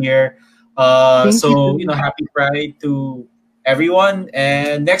guys here. Thank you. Happy Pride to everyone.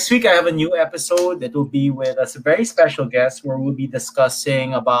 And next week I have a new episode that will be with us, a very special guest, where we'll be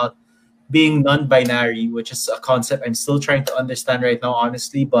discussing about being non-binary, which is a concept I'm still trying to understand right now,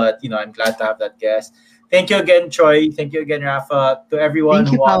 honestly. But I'm glad to have that guest. Thank you again, Troy. Thank you again, Rafa. To everyone Thank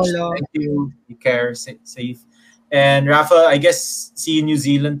who you, watched, Paolo. thank you. Be care, safe. And Rafa, I guess see you in New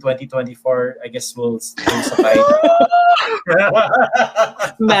Zealand 2024. I guess we'll sabay.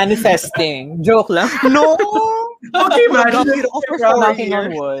 Manifesting. Joke lang. No! Okay, man. Knocking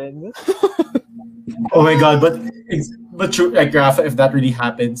on wood. Oh my God, but true, like Rafa, if that really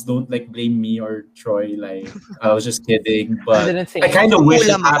happens, don't blame me or Troy. I was just kidding, I but didn't say I kind of wish it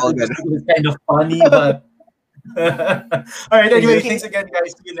Kulang ako, happened. It's kind of funny, but all right. Anyway, thanks again,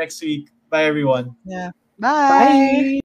 guys. See you next week. Bye, everyone. Yeah. Bye. Bye.